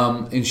all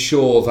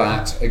ensure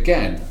that,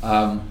 again,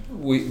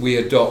 we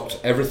adopt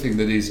everything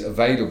that is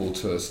available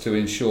to us to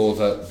ensure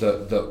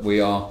that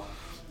we are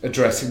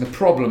addressing the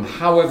problem.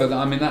 However,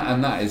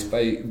 that is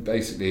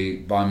basically,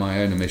 by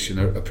my own admission,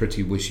 a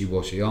pretty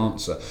wishy-washy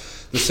answer.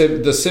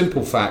 The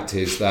simple fact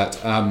is that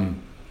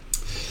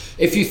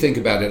if you think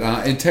about it,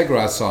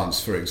 Integra Science,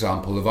 for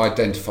example, have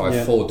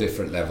identified 4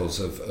 different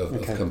levels of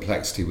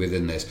complexity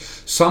within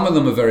this. Some of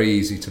them are very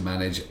easy to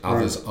manage,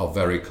 others are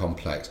very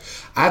complex.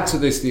 Add to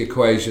this the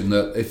equation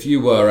that if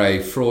you were a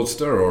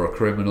fraudster or a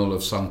criminal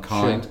of some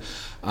kind,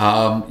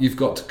 you've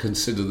got to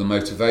consider the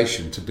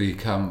motivation to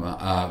become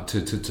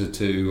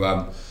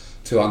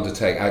to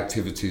undertake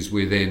activities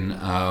within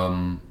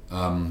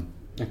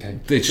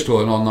digital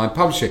and online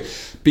publishing,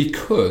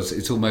 because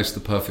it's almost the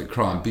perfect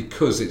crime,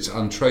 because it's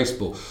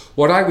untraceable.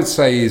 What I would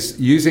say is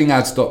using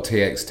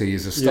ads.txt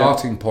is a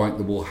starting point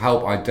that will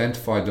help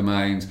identify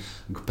domains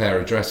and compare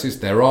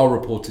addresses. There are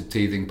reported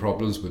teething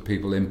problems with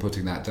people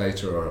inputting that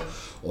data or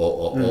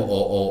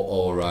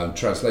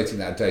translating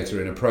that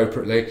data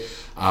inappropriately.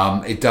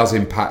 It does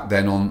impact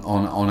then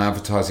on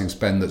advertising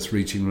spend that's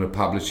reaching the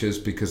publishers,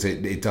 because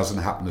it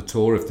doesn't happen at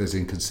all if there's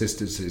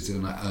inconsistencies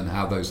in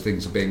how those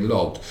things are being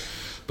logged.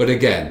 But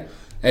again,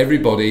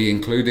 everybody,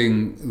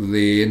 including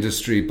the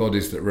industry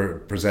bodies that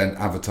represent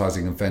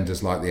advertising and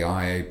vendors like the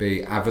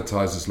IAB,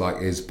 advertisers like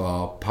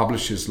ISBAR,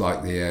 publishers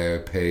like the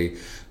AOP,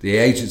 the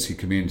agency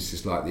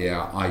communities like the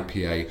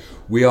IPA,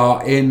 we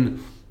are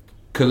in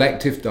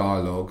collective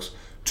dialogues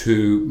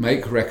to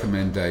make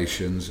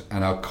recommendations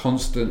and are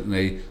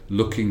constantly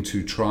looking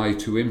to try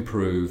to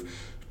improve,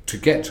 to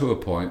get to a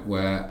point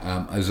where,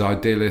 as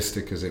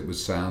idealistic as it would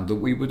sound, that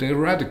we would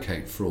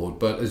eradicate fraud.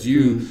 But as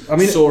you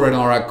saw in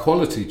our ad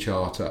quality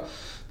charter,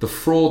 the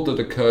fraud that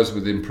occurs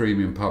within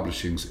premium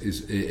publishing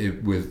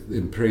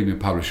within premium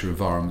publisher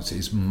environments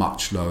is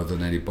much lower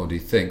than anybody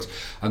thinks.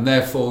 And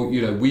therefore,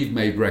 we've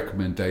made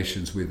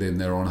recommendations within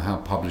there on how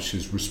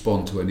publishers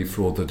respond to any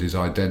fraud that is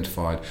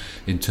identified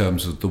in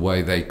terms of the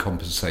way they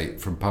compensate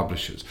from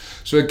publishers.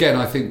 So again,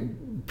 I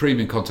think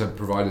premium content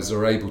providers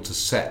are able to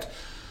set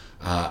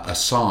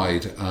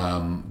aside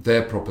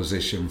their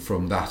proposition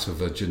from that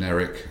of a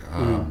generic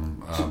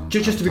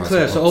just to be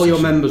clear, so all your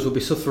members will be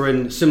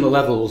suffering similar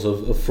levels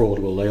of fraud,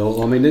 will they?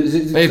 Or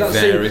does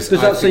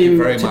that seem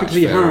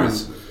typically high?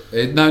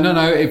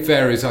 No, it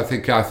varies. I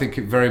think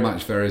it very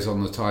much varies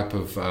on the type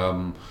of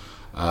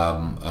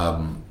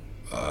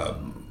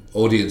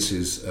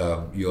audiences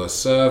you are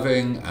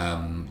serving,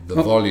 the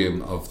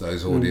volume of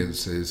those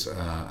audiences,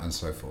 and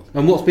so forth.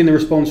 And what's been the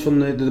response from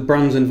the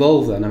brands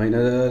involved then?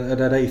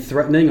 Are they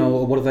threatening,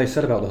 or what have they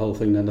said about the whole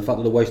thing then, the fact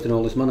that they're wasting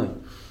all this money?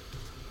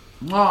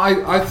 Well,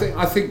 I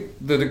think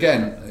that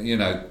again,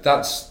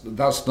 that's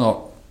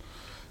not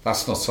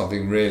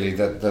something really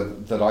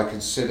that I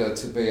consider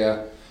to be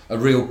a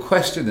real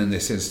question in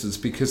this instance,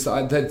 because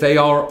they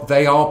are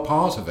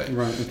part of it.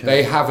 Right, okay.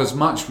 They have as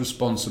much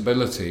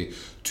responsibility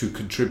to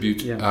contribute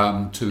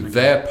to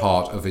their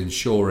part of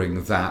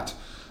ensuring that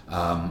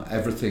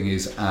everything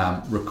is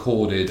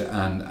recorded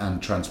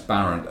and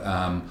transparent,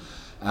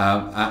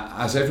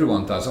 as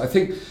everyone does. I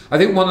think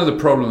one of the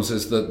problems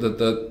is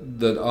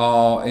that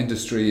our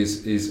industry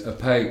is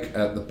opaque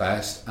at the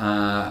best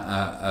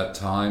at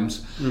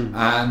times,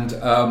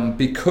 and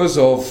because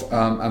of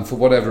and for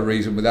whatever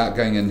reason, without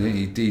going into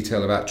any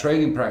detail about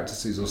training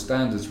practices or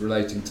standards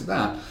relating to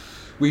that,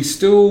 we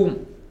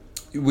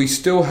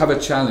still have a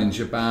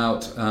challenge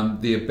about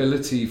the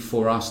ability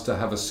for us to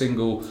have a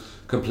single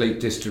complete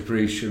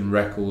distribution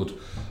record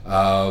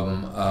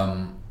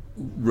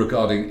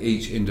regarding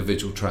each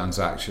individual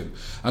transaction.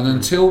 And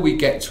until we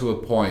get to a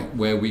point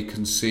where we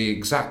can see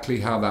exactly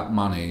how that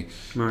money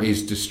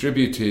is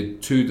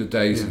distributed to the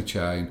daisy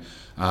chain,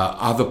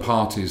 other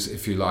parties,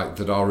 if you like,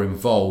 that are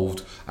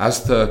involved as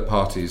third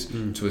parties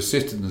to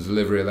assist in the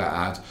delivery of that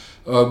ad,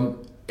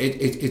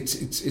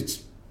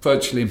 it's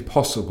virtually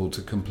impossible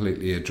to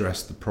completely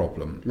address the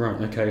problem.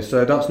 Right, okay,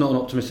 so that's not an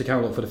optimistic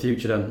outlook for the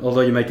future then. Although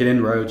you're making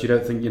inroads, you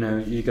don't think, you're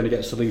going to get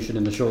a solution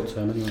in the short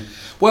term anyway?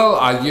 Well,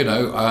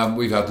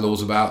 we've had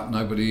laws about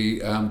nobody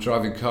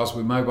driving cars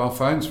with mobile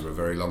phones for a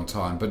very long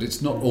time, but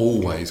it's not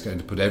always going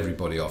to put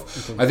everybody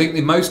off. Okay. I think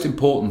the most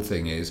important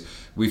thing is,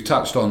 we've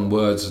touched on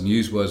words and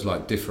used words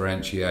like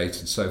differentiate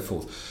and so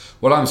forth.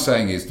 What I'm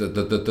saying is that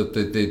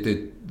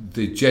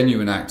the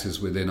genuine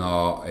actors within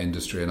our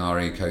industry and our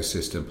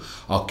ecosystem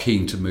are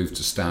keen to move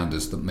to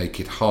standards that make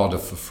it harder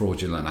for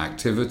fraudulent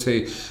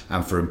activity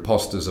and for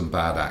imposters and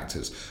bad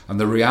actors. And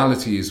the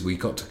reality is we've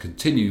got to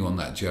continue on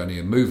that journey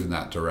and move in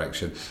that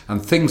direction.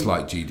 And things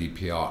like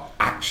GDPR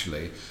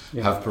actually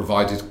have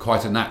provided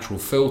quite a natural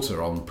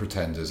filter on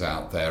pretenders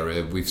out there.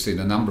 We've seen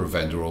a number of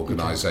vendor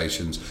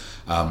organisations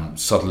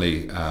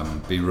suddenly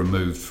be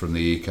removed from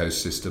the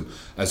ecosystem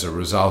as a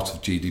result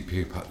of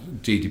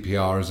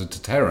GDPR as a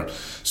deterrent.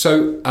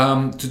 So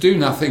to do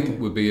nothing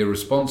would be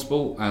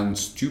irresponsible and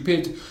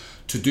stupid.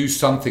 To do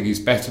something is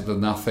better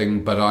than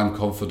nothing, but I'm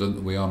confident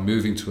that we are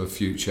moving to a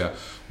future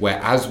where,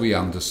 as we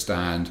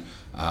understand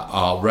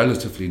our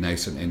relatively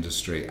nascent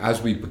industry,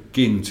 as we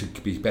begin to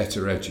be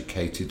better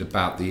educated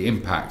about the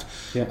impact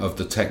of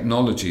the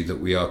technology that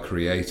we are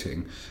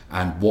creating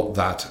and what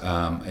that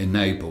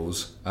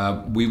enables,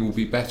 we will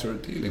be better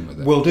at dealing with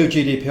it. We'll do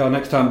GDPR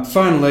next time.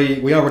 Finally,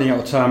 we are running out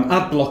of time.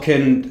 Ad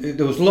blocking.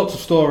 There was lots of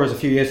stories a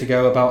few years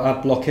ago about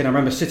ad blocking. I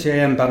remember City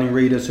AM banning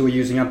readers who were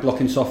using ad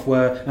blocking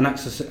software and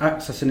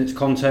accessing its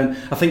content.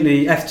 I think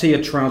the FT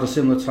had trialled a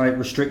similar type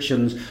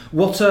restrictions.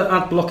 What are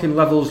ad blocking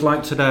levels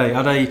like today?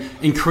 Are they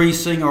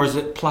increasing or is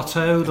it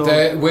plateaued?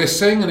 We're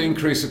seeing an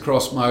increase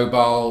across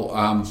mobile,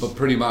 but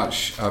pretty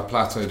much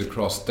plateaued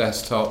across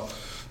desktop.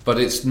 But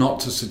it's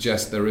not to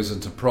suggest there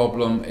isn't a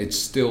problem. It's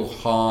still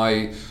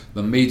high.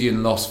 The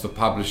median loss for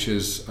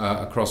publishers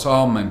across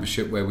our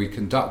membership, where we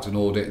conduct an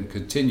audit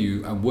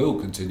and will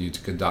continue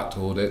to conduct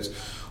audits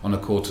on a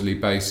quarterly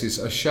basis,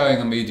 are showing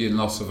a median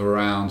loss of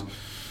around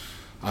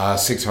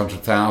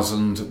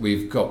 600,000.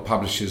 We've got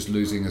publishers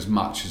losing as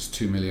much as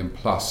 2 million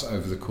plus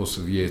over the course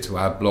of a year to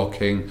ad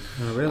blocking.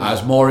 Oh, really?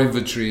 As more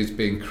inventory is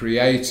being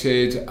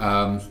created,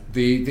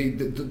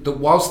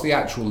 whilst the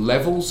actual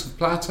levels have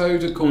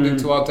plateaued according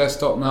to our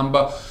desktop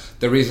number,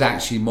 there is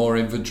actually more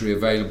inventory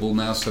available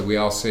now, so we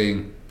are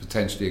seeing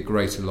potentially a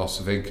greater loss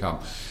of income.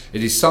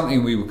 It is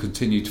something we will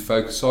continue to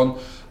focus on.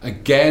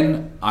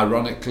 Again,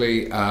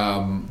 ironically,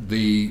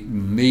 the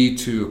need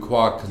to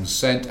acquire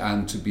consent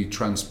and to be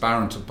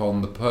transparent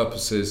upon the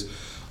purposes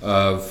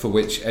for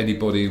which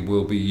anybody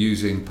will be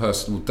using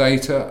personal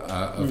data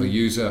of a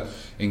user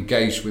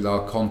engaged with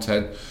our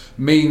content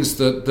means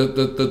that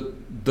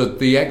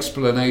the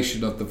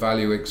explanation of the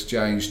value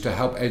exchange to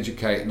help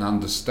educate and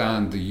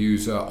understand the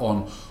user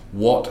on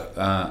what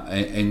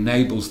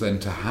enables them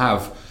to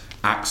have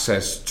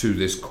access to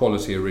this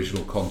quality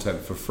original content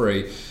for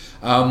free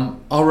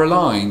are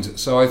aligned.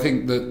 So I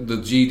think that the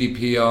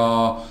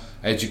GDPR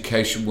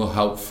education will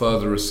help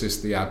further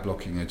assist the ad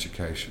blocking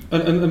education.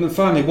 And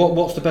finally,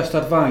 what's the best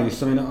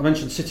advice? I mean, I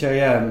mentioned City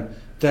AM.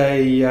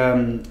 They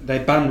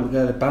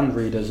banned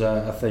readers,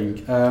 I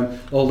think.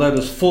 Although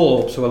there's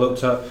Forbes who I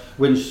looked at,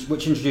 which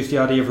introduced the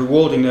idea of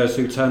rewarding those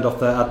who turned off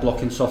their ad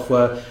blocking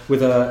software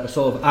with a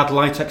sort of ad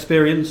light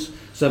experience,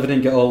 so they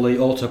didn't get all the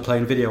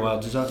auto-playing video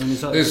ads.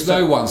 There's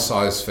no one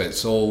size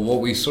fits all.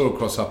 What we saw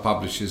across our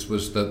publishers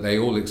was that they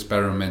all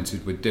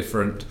experimented with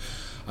different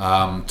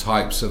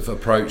types of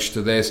approach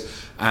to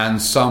this,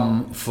 and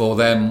some for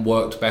them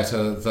worked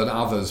better than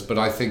others. But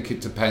I think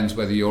it depends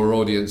whether your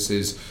audience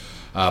is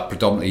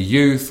predominantly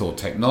youth or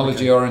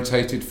technology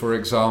orientated, for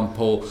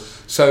example.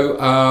 So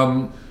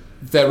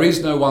there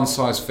is no one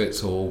size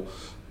fits all,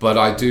 but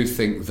I do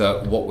think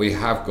that what we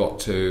have got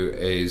to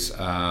is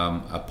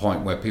a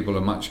point where people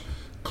are much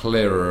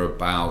clearer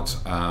about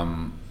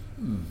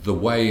the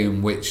way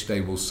in which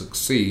they will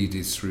succeed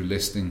is through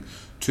listening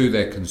to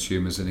their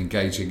consumers and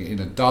engaging in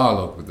a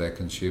dialogue with their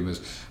consumers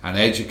and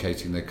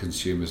educating their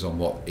consumers on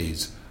what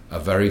is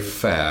a very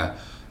fair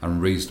and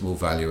reasonable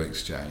value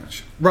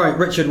exchange. Right,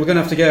 Richard, we're going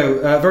to have to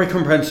go. Very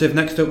comprehensive.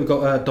 Next up, we've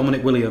got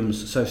Dominic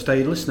Williams. So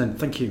stay listening.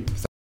 Thank you.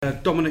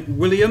 Dominic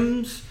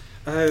Williams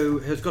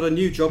has got a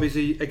new job. He's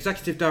the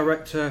Executive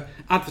Director,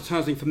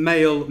 Advertising for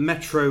Mail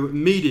Metro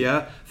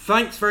Media.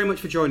 Thanks very much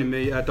for joining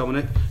me,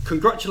 Dominic.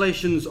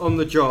 Congratulations on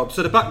the job.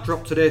 So the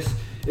backdrop to this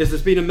is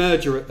there's been a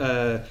merger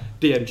at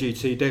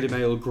DMGT, Daily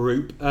Mail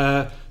Group.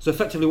 So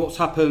effectively what's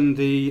happened,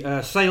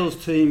 the sales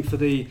team for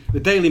the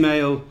Daily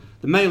Mail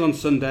the Mail on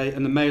Sunday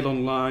and the Mail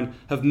Online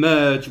have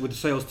merged with the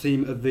sales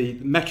team of the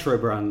Metro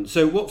brand.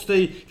 So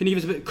can you give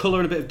us a bit of colour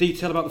and a bit of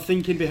detail about the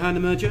thinking behind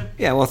the merger?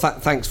 Yeah, well,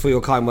 thanks for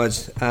your kind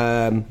words.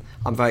 I'm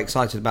very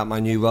excited about my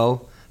new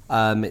role.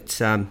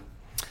 It's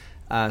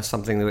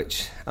something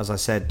which, as I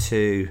said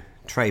to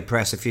Trade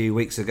Press a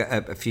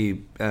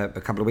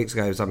couple of weeks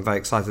ago, is I'm very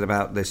excited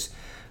about this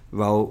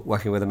role,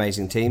 working with an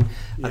amazing team.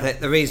 Yeah. I think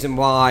the reason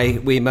why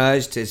we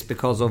merged is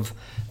because of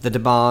the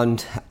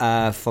demand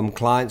from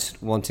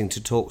clients wanting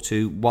to talk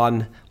to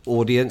one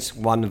audience,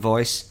 one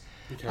voice,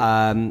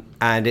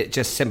 and it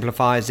just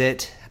simplifies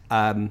it.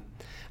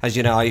 As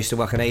you know, I used to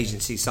work on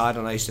agency side,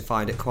 and I used to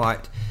find it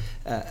quite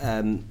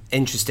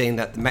interesting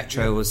that the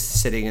Metro was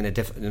sitting in a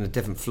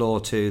different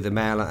floor to the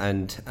Mail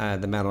and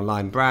the Mail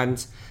Online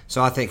brands.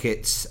 So I think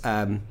it's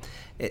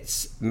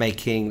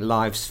making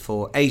lives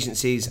for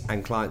agencies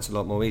and clients a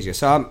lot more easier.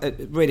 So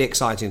really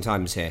exciting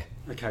times here.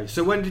 Okay,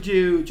 so when did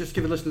you, just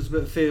give the listeners a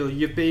bit of feel,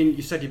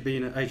 you said you've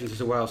been at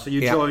agencies a while, so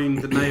you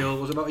joined the Mail,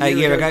 was it about a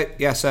year ago?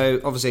 Yeah, so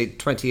obviously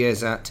 20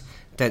 years at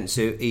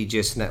Dentsu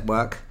Aegis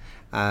Network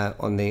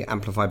on the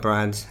Amplify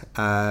brand,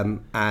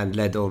 and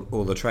led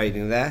all the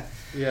trading there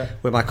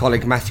with my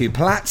colleague Matthew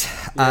Platt,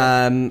 who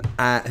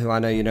I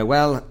know you know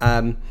well,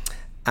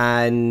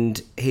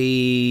 and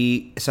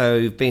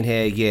we've been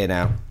here a year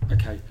now.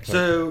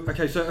 So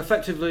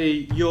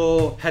effectively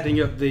you're heading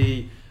up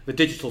the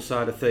digital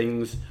side of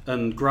things,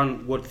 and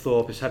Grant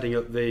Woodthorpe is heading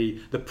up the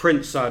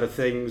print side of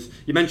things.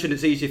 You mentioned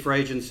it's easier for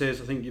agencies.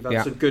 I think you've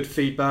had some good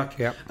feedback.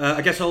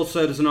 I guess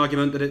also there's an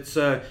argument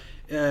that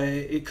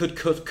it could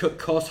cut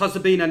costs. Has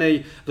there been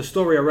the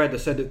story I read that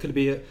said it could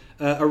be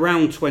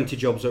around 20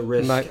 jobs at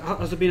risk? No.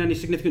 Has there been any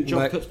significant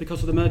job cuts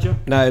because of the merger?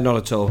 No, not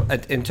at all.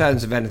 In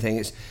terms of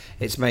anything,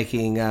 it's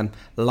making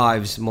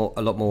lives a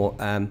lot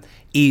more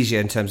easier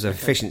in terms of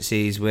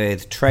efficiencies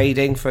with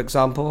trading, for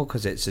example,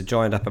 because it's a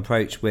joined up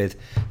approach with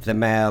the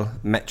Mail,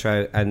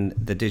 Metro and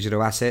the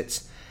digital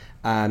assets.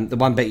 The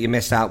one bit you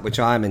missed out, which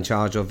I am in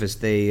charge of,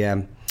 is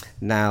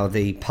now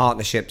the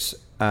partnerships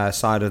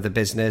side of the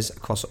business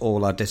across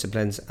all our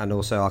disciplines, and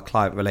also our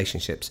client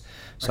relationships.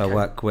 So I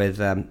work with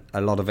a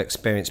lot of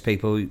experienced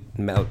people,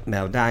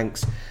 Mel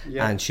Danks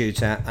and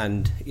Shooter,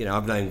 and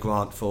I've known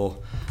Grant for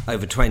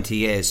over 20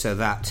 years, so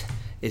that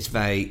it's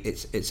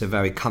a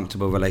very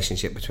comfortable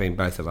relationship between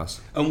both of us.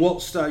 And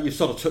what's you've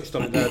sort of touched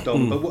on it there,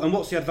 Dom, and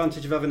what's the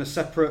advantage of having a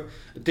separate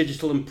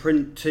digital and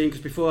print team?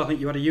 Because before I think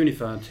you had a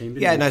unified team,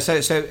 didn't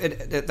you? So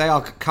they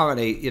are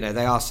currently,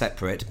 they are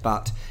separate,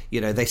 but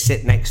they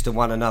sit next to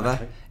one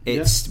another.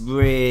 It's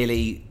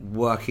really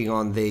working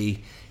on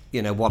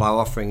what our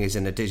offering is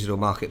in a digital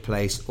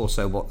marketplace,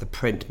 also what the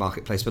print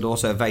marketplace, but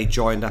also a very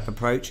joined up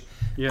approach.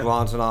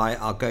 Grant and I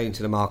are going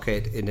to the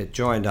market in a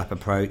joined up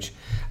approach,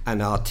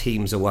 and our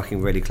teams are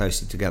working really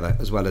closely together,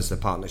 as well as the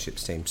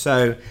partnerships team.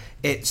 So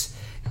it's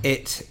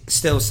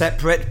still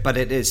separate, but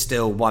it is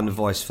still one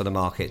voice for the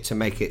market, to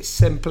make it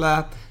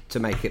simpler, to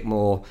make it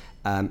more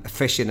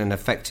efficient and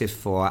effective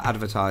for our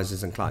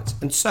advertisers and clients.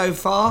 And so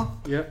far,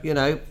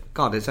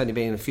 God, it's only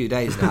been a few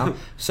days now.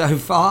 So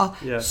far,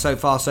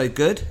 so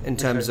good in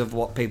terms of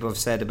what people have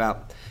said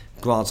about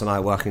Grant and I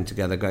working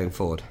together going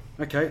forward.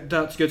 Okay,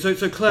 that's good.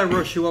 So Claire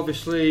Rush, who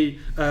obviously,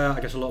 I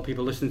guess a lot of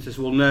people listening to this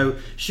will know,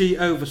 she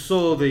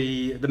oversaw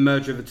the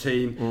merger of the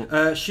team.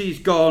 She's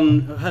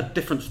gone, had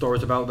different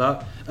stories about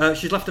that.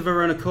 She's left of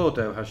her own accord,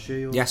 though, has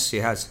she? Or? Yes, she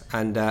has.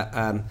 And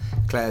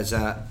Claire's,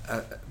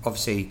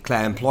 obviously,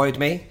 Claire employed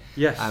me.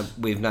 Yes.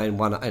 We've known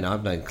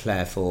I've known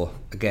Claire for,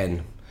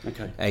 again,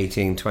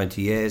 18,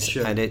 20 years.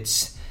 Sure. And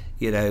it's,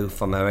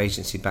 from her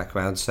agency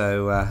background,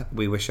 so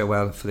we wish her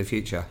well for the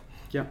future.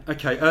 Yeah.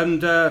 Okay.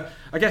 And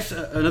I guess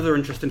another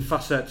interesting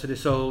facet to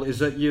this all is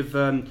that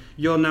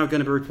you're now going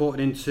to be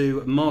reporting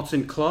into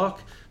Martin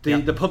Clark,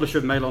 the publisher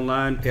of Mail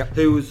Online,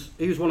 who was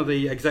one of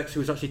the execs who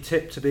was actually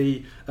tipped to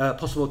be a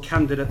possible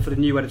candidate for the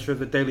new editor of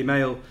the Daily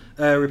Mail,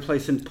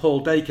 replacing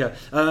Paul Dacre.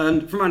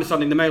 And from my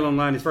understanding, the Mail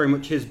Online is very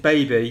much his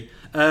baby.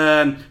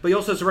 But he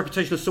also has a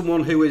reputation as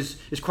someone who is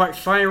quite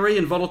fiery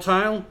and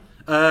volatile.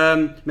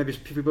 Maybe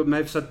people may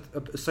have said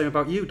the same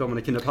about you,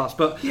 Dominic, in the past.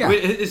 But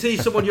is he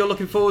someone you're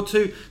looking forward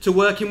to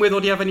working with, or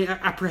do you have any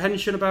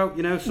apprehension about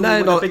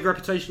someone with a big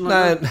reputation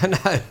like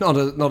that?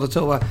 No, not at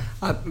all.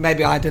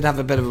 Maybe I did have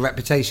a bit of a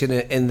reputation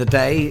in the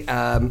day,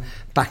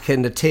 back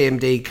in the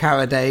TMD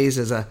Cara days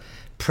as a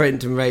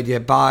print and radio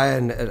buyer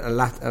and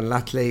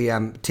latterly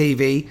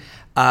TV.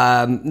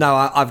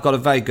 I've got a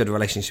very good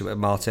relationship with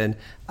Martin.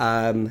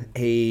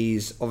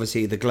 He's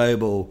obviously the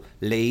global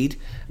lead,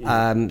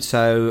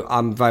 so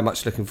I'm very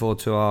much looking forward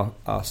to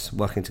us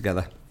working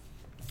together.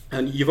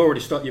 And you're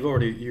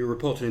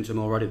reporting into him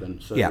already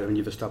then, so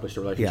you've established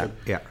a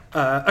relationship.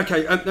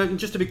 Okay, and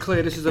just to be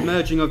clear, this is a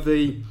merging of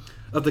the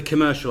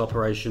commercial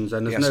operations,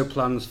 and there's no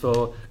plans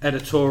for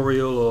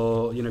editorial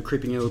or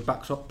creeping in with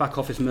back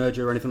office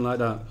merger or anything like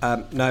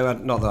that. No,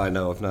 not that I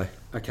know of. No.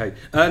 Okay,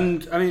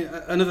 and I mean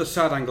another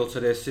sad angle to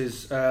this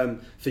is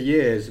for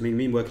years. I mean,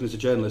 me working as a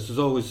journalist, there's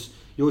always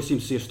you always seem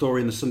to see a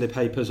story in the Sunday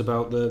papers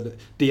about the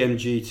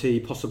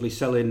DMGT possibly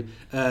selling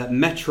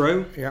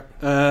Metro. Yeah.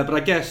 But I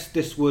guess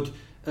this would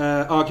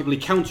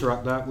arguably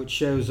counteract that, which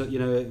shows that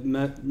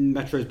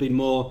Metro's been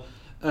more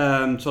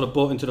sort of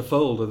bought into the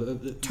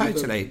fold.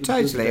 Totally.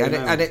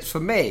 And it's, for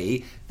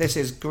me, this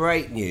is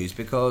great news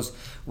because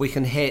we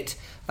can hit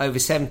over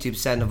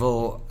 70% of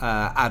all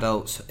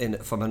adults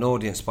from an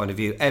audience point of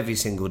view every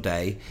single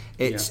day.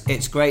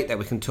 It's great that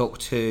we can talk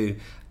to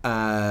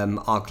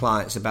our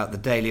clients about the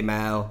Daily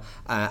Mail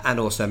and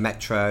also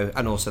Metro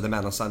and also the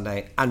Mail on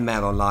Sunday and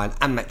Mail Online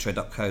and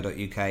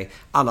metro.co.uk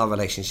and our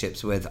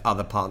relationships with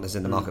other partners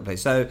in the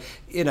marketplace. So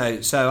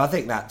I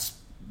think that's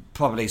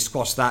probably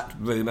squashed that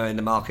rumour in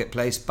the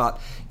marketplace.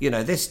 But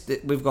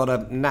we've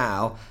got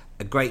now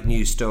a great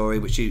news story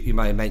which you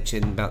may have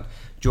mentioned about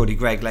Geordie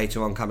Greig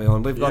later on coming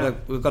on. We've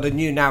got a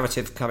new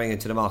narrative coming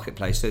into the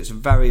marketplace, so it's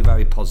very,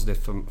 very positive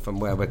from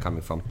where we're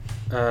coming from.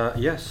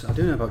 Yes, I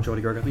do know about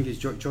Geordie Greig. I think he's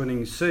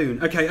joining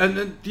soon. Okay,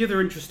 and the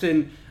other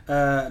interesting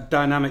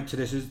dynamic to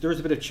this is there is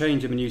a bit of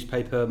change in the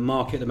newspaper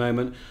market at the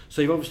moment.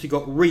 So you've obviously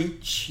got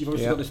Reach. You've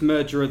obviously got this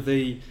merger of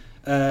the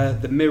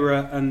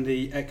Mirror and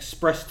the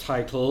Express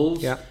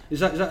titles. Yeah.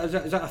 Is that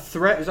a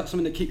threat? Is that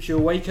something that keeps you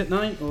awake at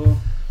night, or?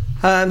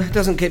 It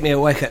doesn't keep me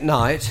awake at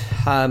night.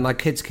 My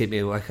kids keep me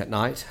awake at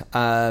night,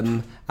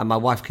 and my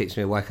wife keeps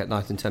me awake at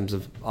night in terms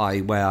of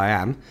where I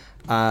am,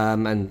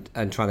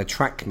 and trying to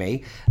track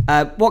me.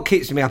 What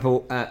keeps me up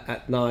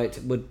at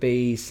night would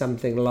be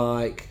something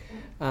like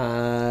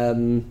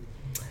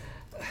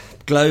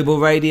Global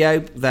Radio.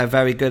 They're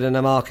very good in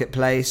the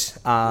marketplace.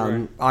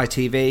 Right.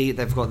 ITV,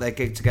 they've got their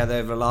gig together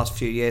over the last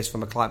few years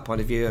from a client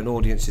point of view, an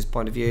audience's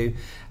point of view.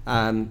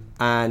 And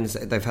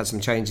they've had some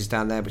changes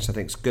down there, which I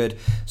think is good.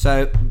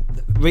 So,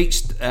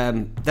 Reach,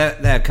 they're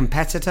a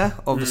competitor,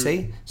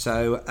 obviously.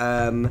 So,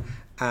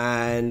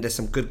 and there's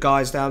some good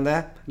guys down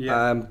there.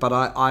 Yeah.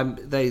 But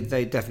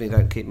they definitely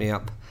don't keep me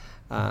up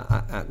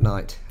at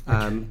night.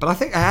 Okay. But I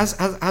think has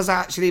that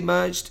actually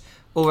merged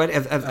already?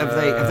 Have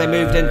they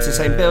moved into the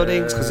same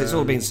buildings? Because it's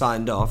all been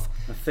signed off.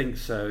 I think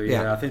so,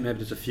 yeah. I think maybe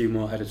there's a few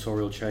more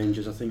editorial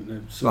changes. I think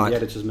that some of the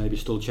editors maybe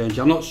still changing.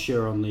 I'm not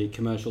sure on the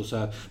commercial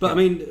side. But I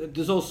mean,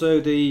 there's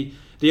also the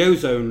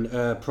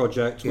Ozone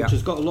project, which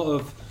has got a lot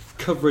of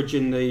coverage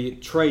in the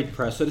trade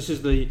press. So this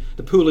is the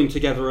pooling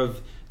together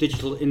of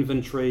digital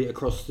inventory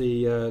across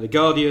the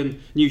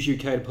Guardian, News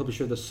UK, the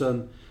publisher of The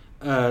Sun,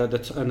 and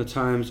the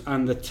Times,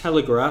 and the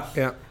Telegraph.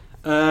 Yeah.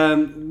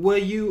 Were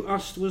you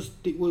asked? Was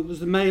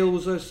the Mail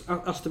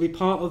asked to be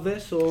part of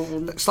this, or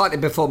slightly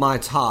before my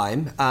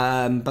time?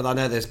 But I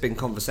know there's been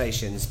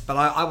conversations. But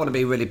I want to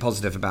be really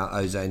positive about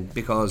Ozone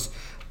because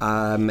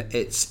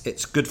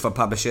it's good for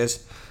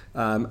publishers,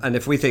 and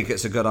if we think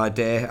it's a good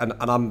idea, and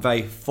I'm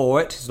very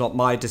for it. It's not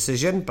my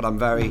decision, but I'm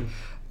very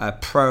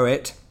pro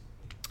it.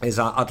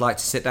 I'd like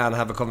to sit down and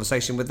have a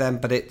conversation with them,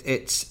 but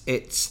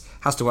it's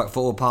has to work for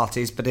all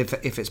parties. But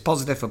if it's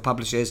positive for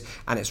publishers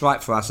and it's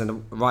right for us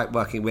and right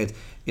working with,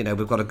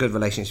 we've got a good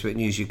relationship with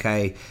News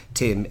UK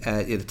team,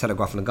 the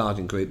Telegraph and the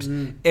Guardian groups.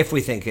 If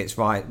we think it's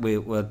right,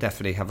 we'll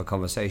definitely have a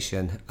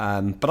conversation.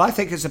 But I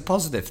think it's a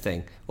positive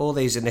thing. All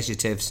these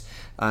initiatives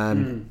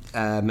in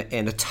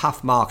a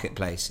tough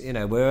marketplace.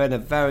 We're in a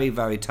very,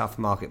 very tough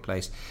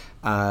marketplace.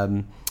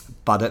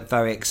 But a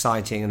very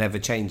exciting and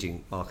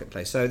ever-changing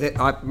marketplace. So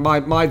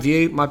my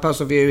view, my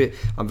personal view,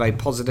 I'm very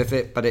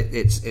positive but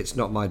it's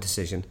not my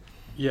decision.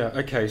 Yeah,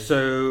 okay.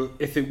 So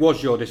if it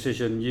was your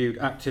decision, you'd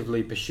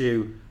actively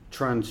pursue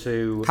trying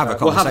to have a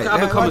conversation,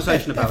 have a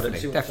conversation about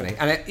it. Definitely.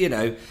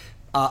 And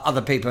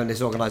other people in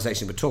this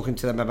organisation were talking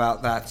to them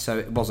about that, so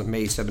it wasn't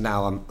me. So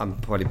now I'm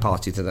probably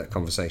party to that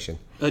conversation.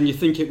 And you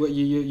think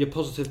you're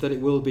positive that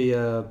it will be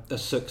a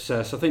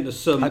success? I think there's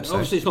some.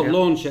 Obviously, it's not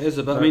launched yet, is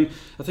it? But I mean,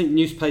 I think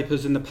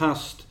newspapers in the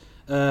past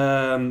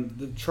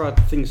they've tried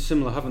things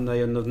similar, haven't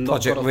they? And they've not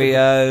Project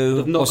Rio.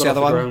 They've not got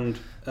off the ground.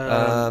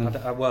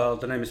 Well,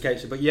 the name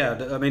escapes it, but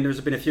yeah, I mean,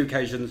 there's been a few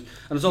occasions,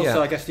 and there's also,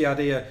 I guess, the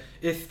idea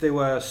if they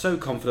were so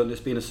confident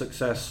it's been a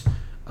success.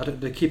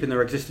 They're keeping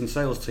their existing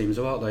sales teams,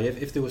 aren't they?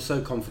 If they were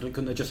so confident,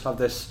 couldn't they just have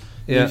this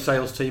new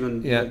sales team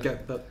and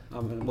get? But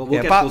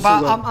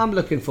I'm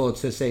looking forward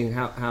to seeing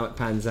how it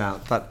pans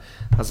out. But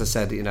as I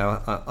said,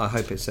 I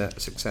hope it's a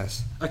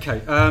success.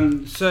 Okay,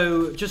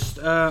 so just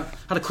had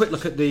a quick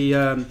look at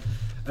the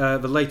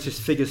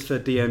latest figures for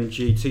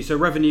DMGT. So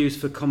revenues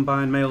for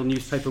combined mail,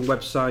 newspaper and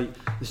website.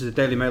 This is a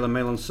Daily Mail and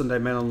Mail on Sunday,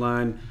 Mail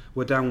Online.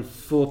 We're down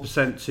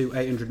 4% to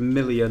 800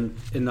 million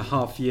in the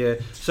half year.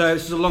 So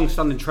this is a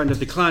long-standing trend of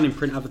declining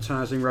print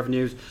advertising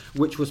revenues,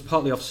 which was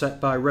partly offset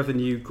by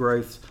revenue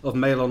growth of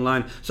Mail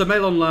Online. So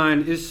Mail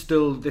Online is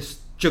still this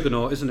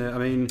juggernaut, isn't it? I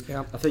mean,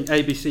 I think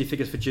ABC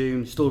figures for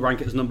June still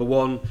rank it as number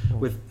one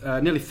with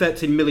nearly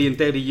 13 million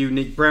daily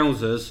unique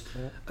browsers.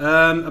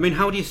 I mean,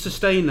 how do you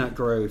sustain that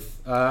growth?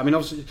 I mean,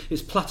 obviously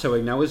it's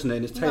plateauing now, isn't it?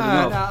 And it's tailing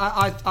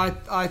off.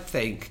 I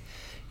think,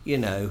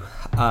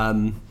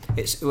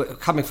 it's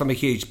coming from a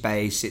huge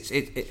base.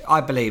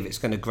 I believe it's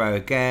going to grow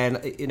again.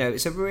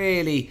 It's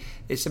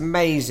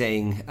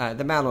amazing.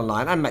 The Mail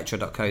Online and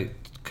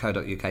metro.co.uk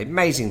 .co.uk.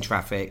 Amazing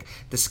traffic.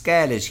 The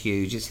scale is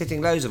huge. It's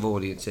hitting loads of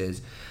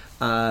audiences.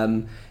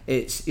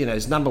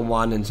 It's number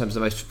one in terms of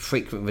the most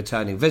frequent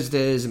returning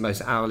visitors and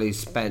most hourly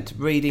spent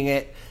reading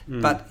it.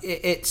 But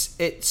it's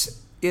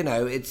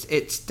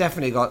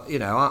definitely got,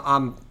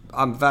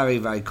 I'm very,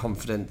 very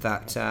confident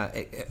that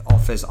it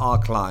offers our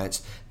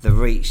clients the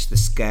reach, the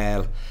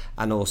scale,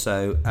 and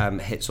also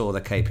hits all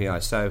the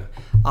KPIs. So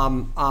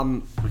I'm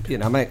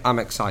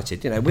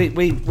excited.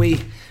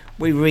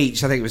 We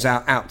reach, I think it was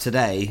out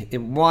today,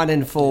 1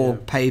 in 4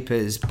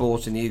 papers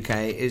bought in the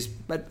UK is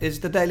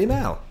the Daily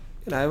Mail.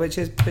 Which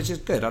is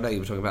good. I know you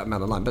were talking about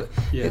Mail Online, but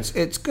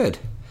it's good.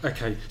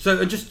 Okay, so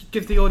and just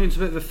give the audience a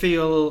bit of a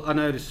feel. I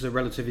know this is a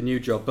relatively new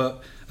job,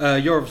 but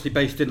you're obviously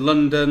based in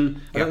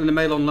London. Yep. In the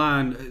Mail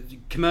Online,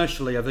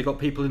 commercially, have they got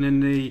people in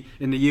the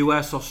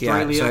US,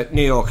 Australia? Yeah, so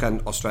New York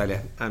and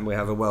Australia, and we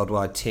have a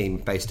worldwide team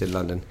based in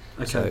London.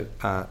 Okay.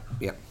 So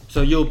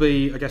So you'll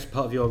be, I guess,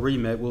 part of your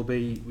remit will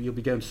be you'll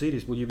be going to see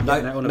this. Will you be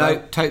getting out on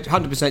about?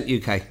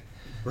 100% UK.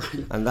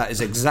 Right. And that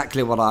is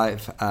exactly what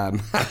I've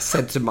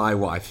said to my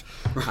wife.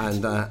 Right.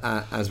 And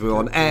as we're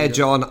on air,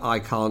 John, I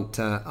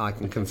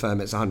can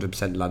confirm it's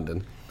 100%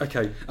 London.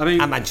 Okay, I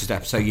mean, and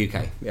Manchester, so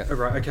UK. Yeah.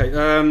 Right. Okay.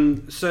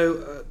 Obviously,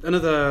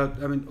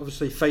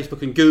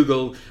 Facebook and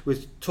Google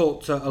was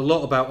talked a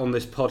lot about on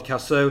this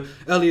podcast. So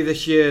earlier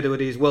this year, there were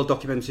these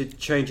well-documented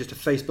changes to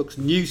Facebook's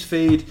news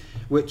feed,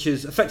 which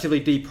is effectively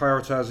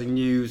deprioritising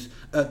news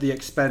at the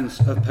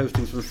expense of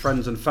postings from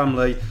friends and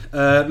family.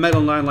 Mail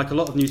Online, like a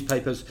lot of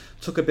newspapers,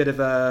 took a bit of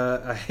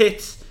a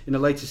hit in the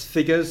latest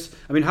figures.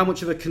 I mean, how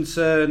much of a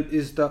concern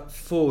is that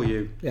for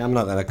you? Yeah, I'm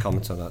not going to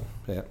comment on that.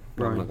 Yeah,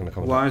 right. I'm not going to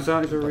comment. Why is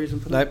that? Is there a reason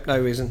for that? No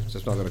reason.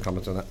 Just not going to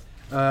comment on that.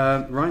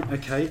 Right.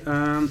 Okay.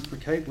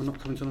 We're not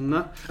commenting on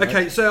that.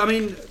 Okay. So, I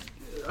mean,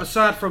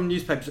 aside from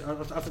newspapers,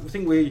 I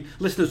think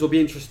listeners will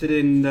be interested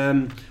in.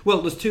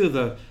 There's two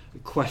other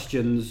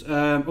questions.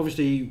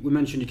 Obviously, we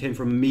mentioned you came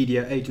from a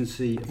media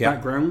agency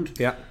background.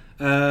 Yeah.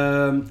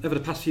 Over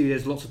the past few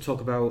years, lots of talk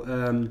about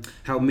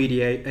how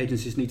media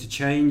agencies need to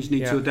change,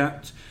 need to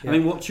adapt. Yeah. I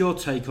mean, what's your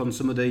take on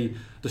some of the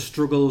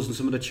struggles and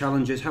some of the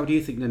challenges? How do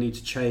you think they need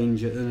to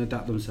change and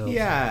adapt themselves?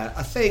 Yeah,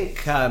 I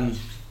think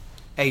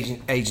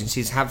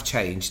agencies have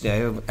changed.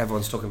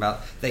 Everyone's talking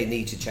about they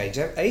need to change.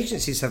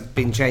 Agencies have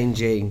been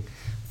changing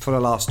for the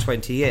last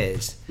 20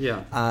 years.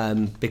 Yeah.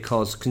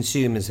 Because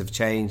consumers have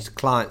changed,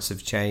 clients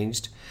have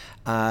changed.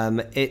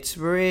 It's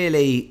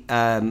really,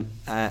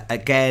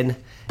 again,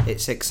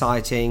 it's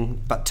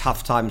exciting, but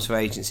tough times for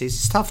agencies.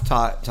 It's tough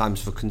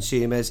times for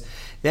consumers.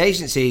 The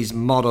agencies'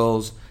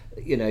 models,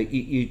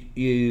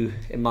 you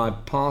in my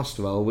past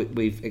role,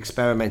 we've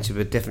experimented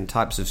with different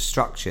types of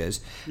structures,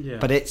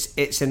 but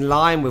it's in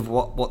line with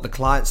what the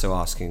clients are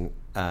asking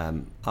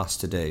us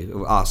to do,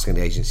 or asking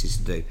the agencies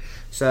to do.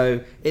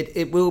 So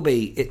it will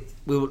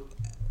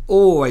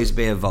always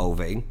be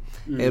evolving.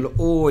 It'll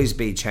always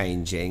be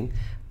changing.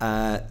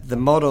 The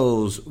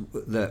models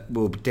that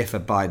will differ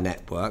by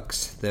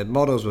networks, the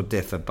models will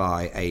differ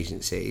by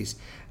agencies,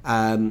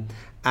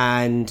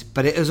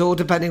 but it is all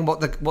depending what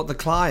the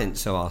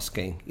clients are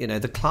asking.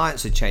 The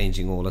clients are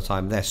changing all the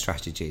time their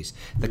strategies.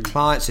 The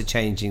clients are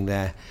changing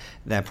their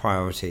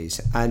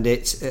priorities, and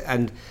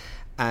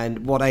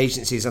what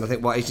agencies, and I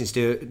think what agencies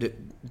do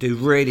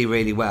really,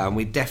 really well, and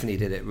we definitely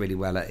did it really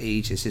well at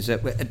Aegis, is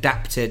that we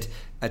adapted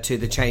to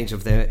the change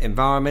of the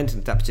environment,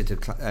 adapted to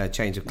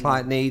change of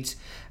client needs.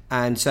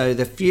 And so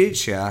the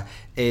future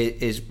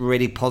is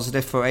really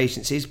positive for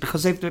agencies,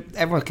 because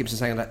everyone keeps on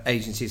saying that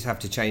agencies have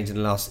to change in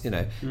the last,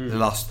 the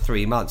last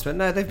 3 months. But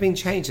no, they've been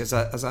changed, as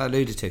I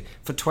alluded to,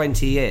 for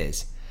 20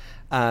 years.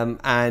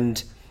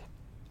 And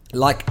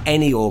like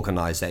any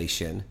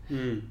organisation,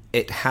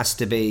 it has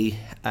to be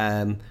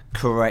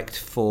correct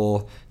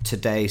for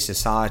today's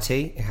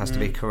society. It has to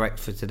be correct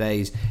for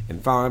today's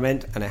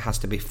environment, and it has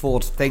to be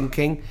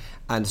forward-thinking.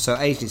 And so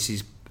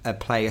agencies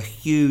play a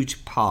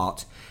huge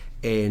part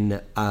in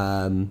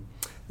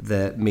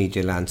the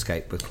media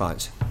landscape with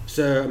clients.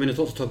 So, I mean, there's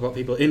lots of talk about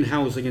people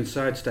in-housing and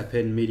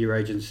sidestepping media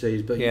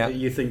agencies, but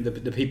you think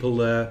that the people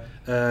there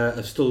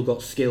have still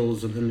got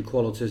skills and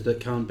qualities that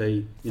can't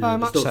be,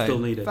 still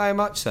needed? Very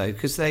much so,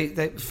 because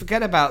they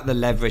forget about the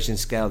leverage and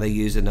scale they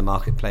use in the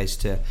marketplace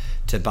to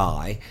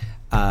buy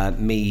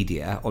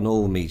media on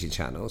all media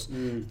channels.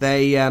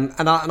 They and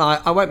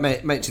I won't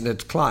mention the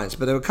clients,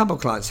 but there were a couple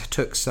of clients who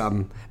took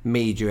some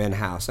media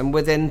in-house, and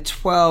within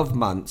 12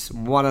 months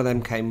one of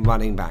them came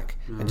running back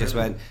and just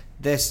went,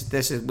 this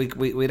is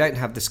we don't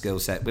have the skill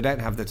set, we don't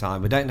have the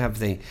time, we don't have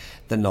the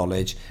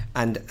knowledge,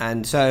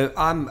 and so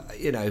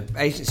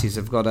agencies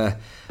have got a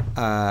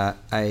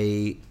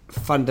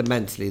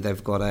fundamentally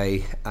they've got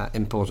a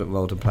important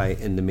role to play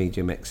in the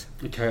media mix.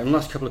 Okay, and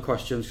last couple of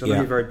questions, because I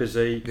know you're very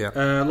busy.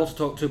 Lots of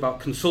talk too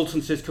about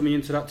consultancies coming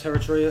into that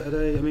territory. Are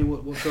they? I mean,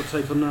 what's your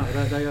take on that?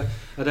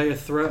 Are they a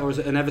threat, or is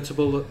it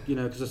inevitable that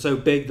because they're so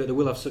big that they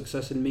will have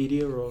success in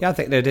media? Or? Yeah, I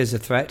think that it is a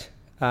threat.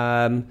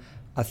 I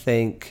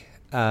think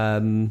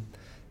but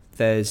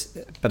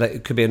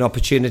it could be an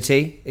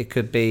opportunity. It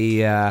could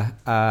be an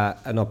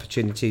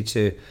opportunity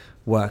to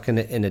work in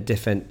a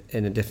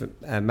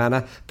different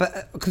manner.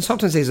 But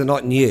consultancies are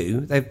not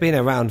new; they've been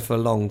around for a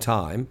long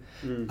time.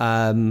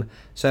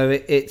 So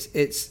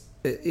it's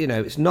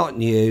not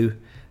new,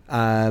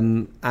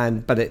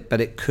 but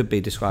it could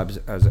be described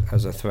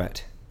as a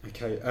threat.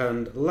 Okay,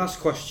 and last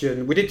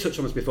question. We did touch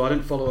on this before. I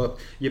didn't follow up.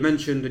 You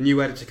mentioned a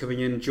new editor coming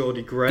in,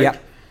 Geordie Gregg.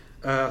 Yep.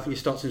 I think he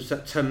starts in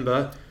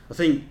September. I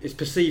think it's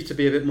perceived to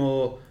be a bit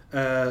more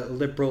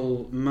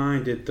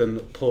liberal-minded than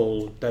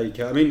Paul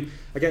Dacre. I mean,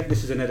 I get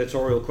this is an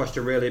editorial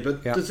question really,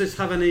 but does this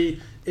have any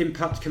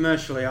impact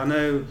commercially? I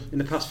know in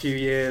the past few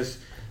years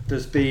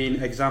there's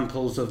been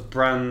examples of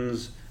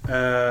brands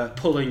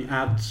pulling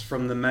ads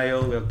from the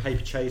Mail, we have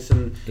Paper Chase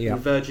and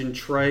Virgin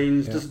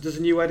Trains. Does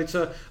a new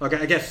editor,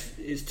 I guess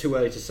it's too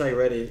early to say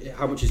really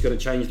how much is going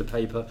to change the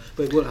paper,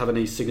 but it won't have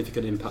any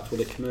significant impact,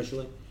 will it,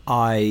 commercially?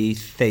 I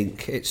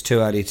think it's too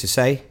early to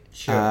say.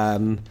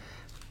 Sure.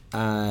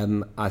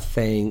 I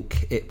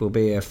think it will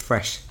be a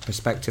fresh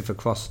perspective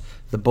across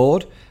the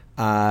board,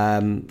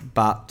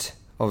 but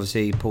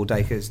obviously Paul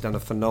Dacre has done a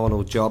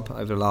phenomenal job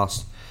over the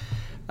last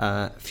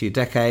few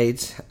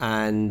decades,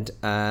 and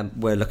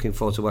we're looking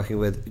forward to working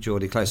with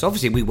Geordie close.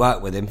 Obviously we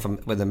work with him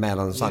with the Mail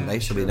on Sunday,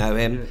 so we know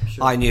him. Yeah,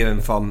 sure. I knew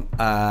him from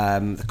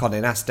the Condé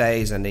Nast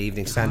days and the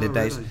Evening Standard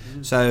days.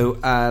 Yeah.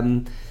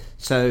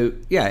 So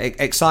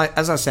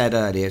as I said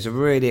earlier, it's a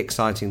really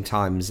exciting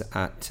times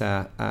at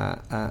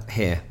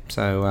here.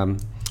 So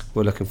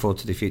we're looking forward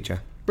to the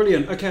future.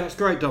 Brilliant. Okay, that's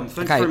great, Dom.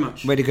 Thanks very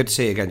much. Really good to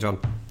see you again, John.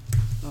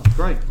 Oh,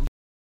 great.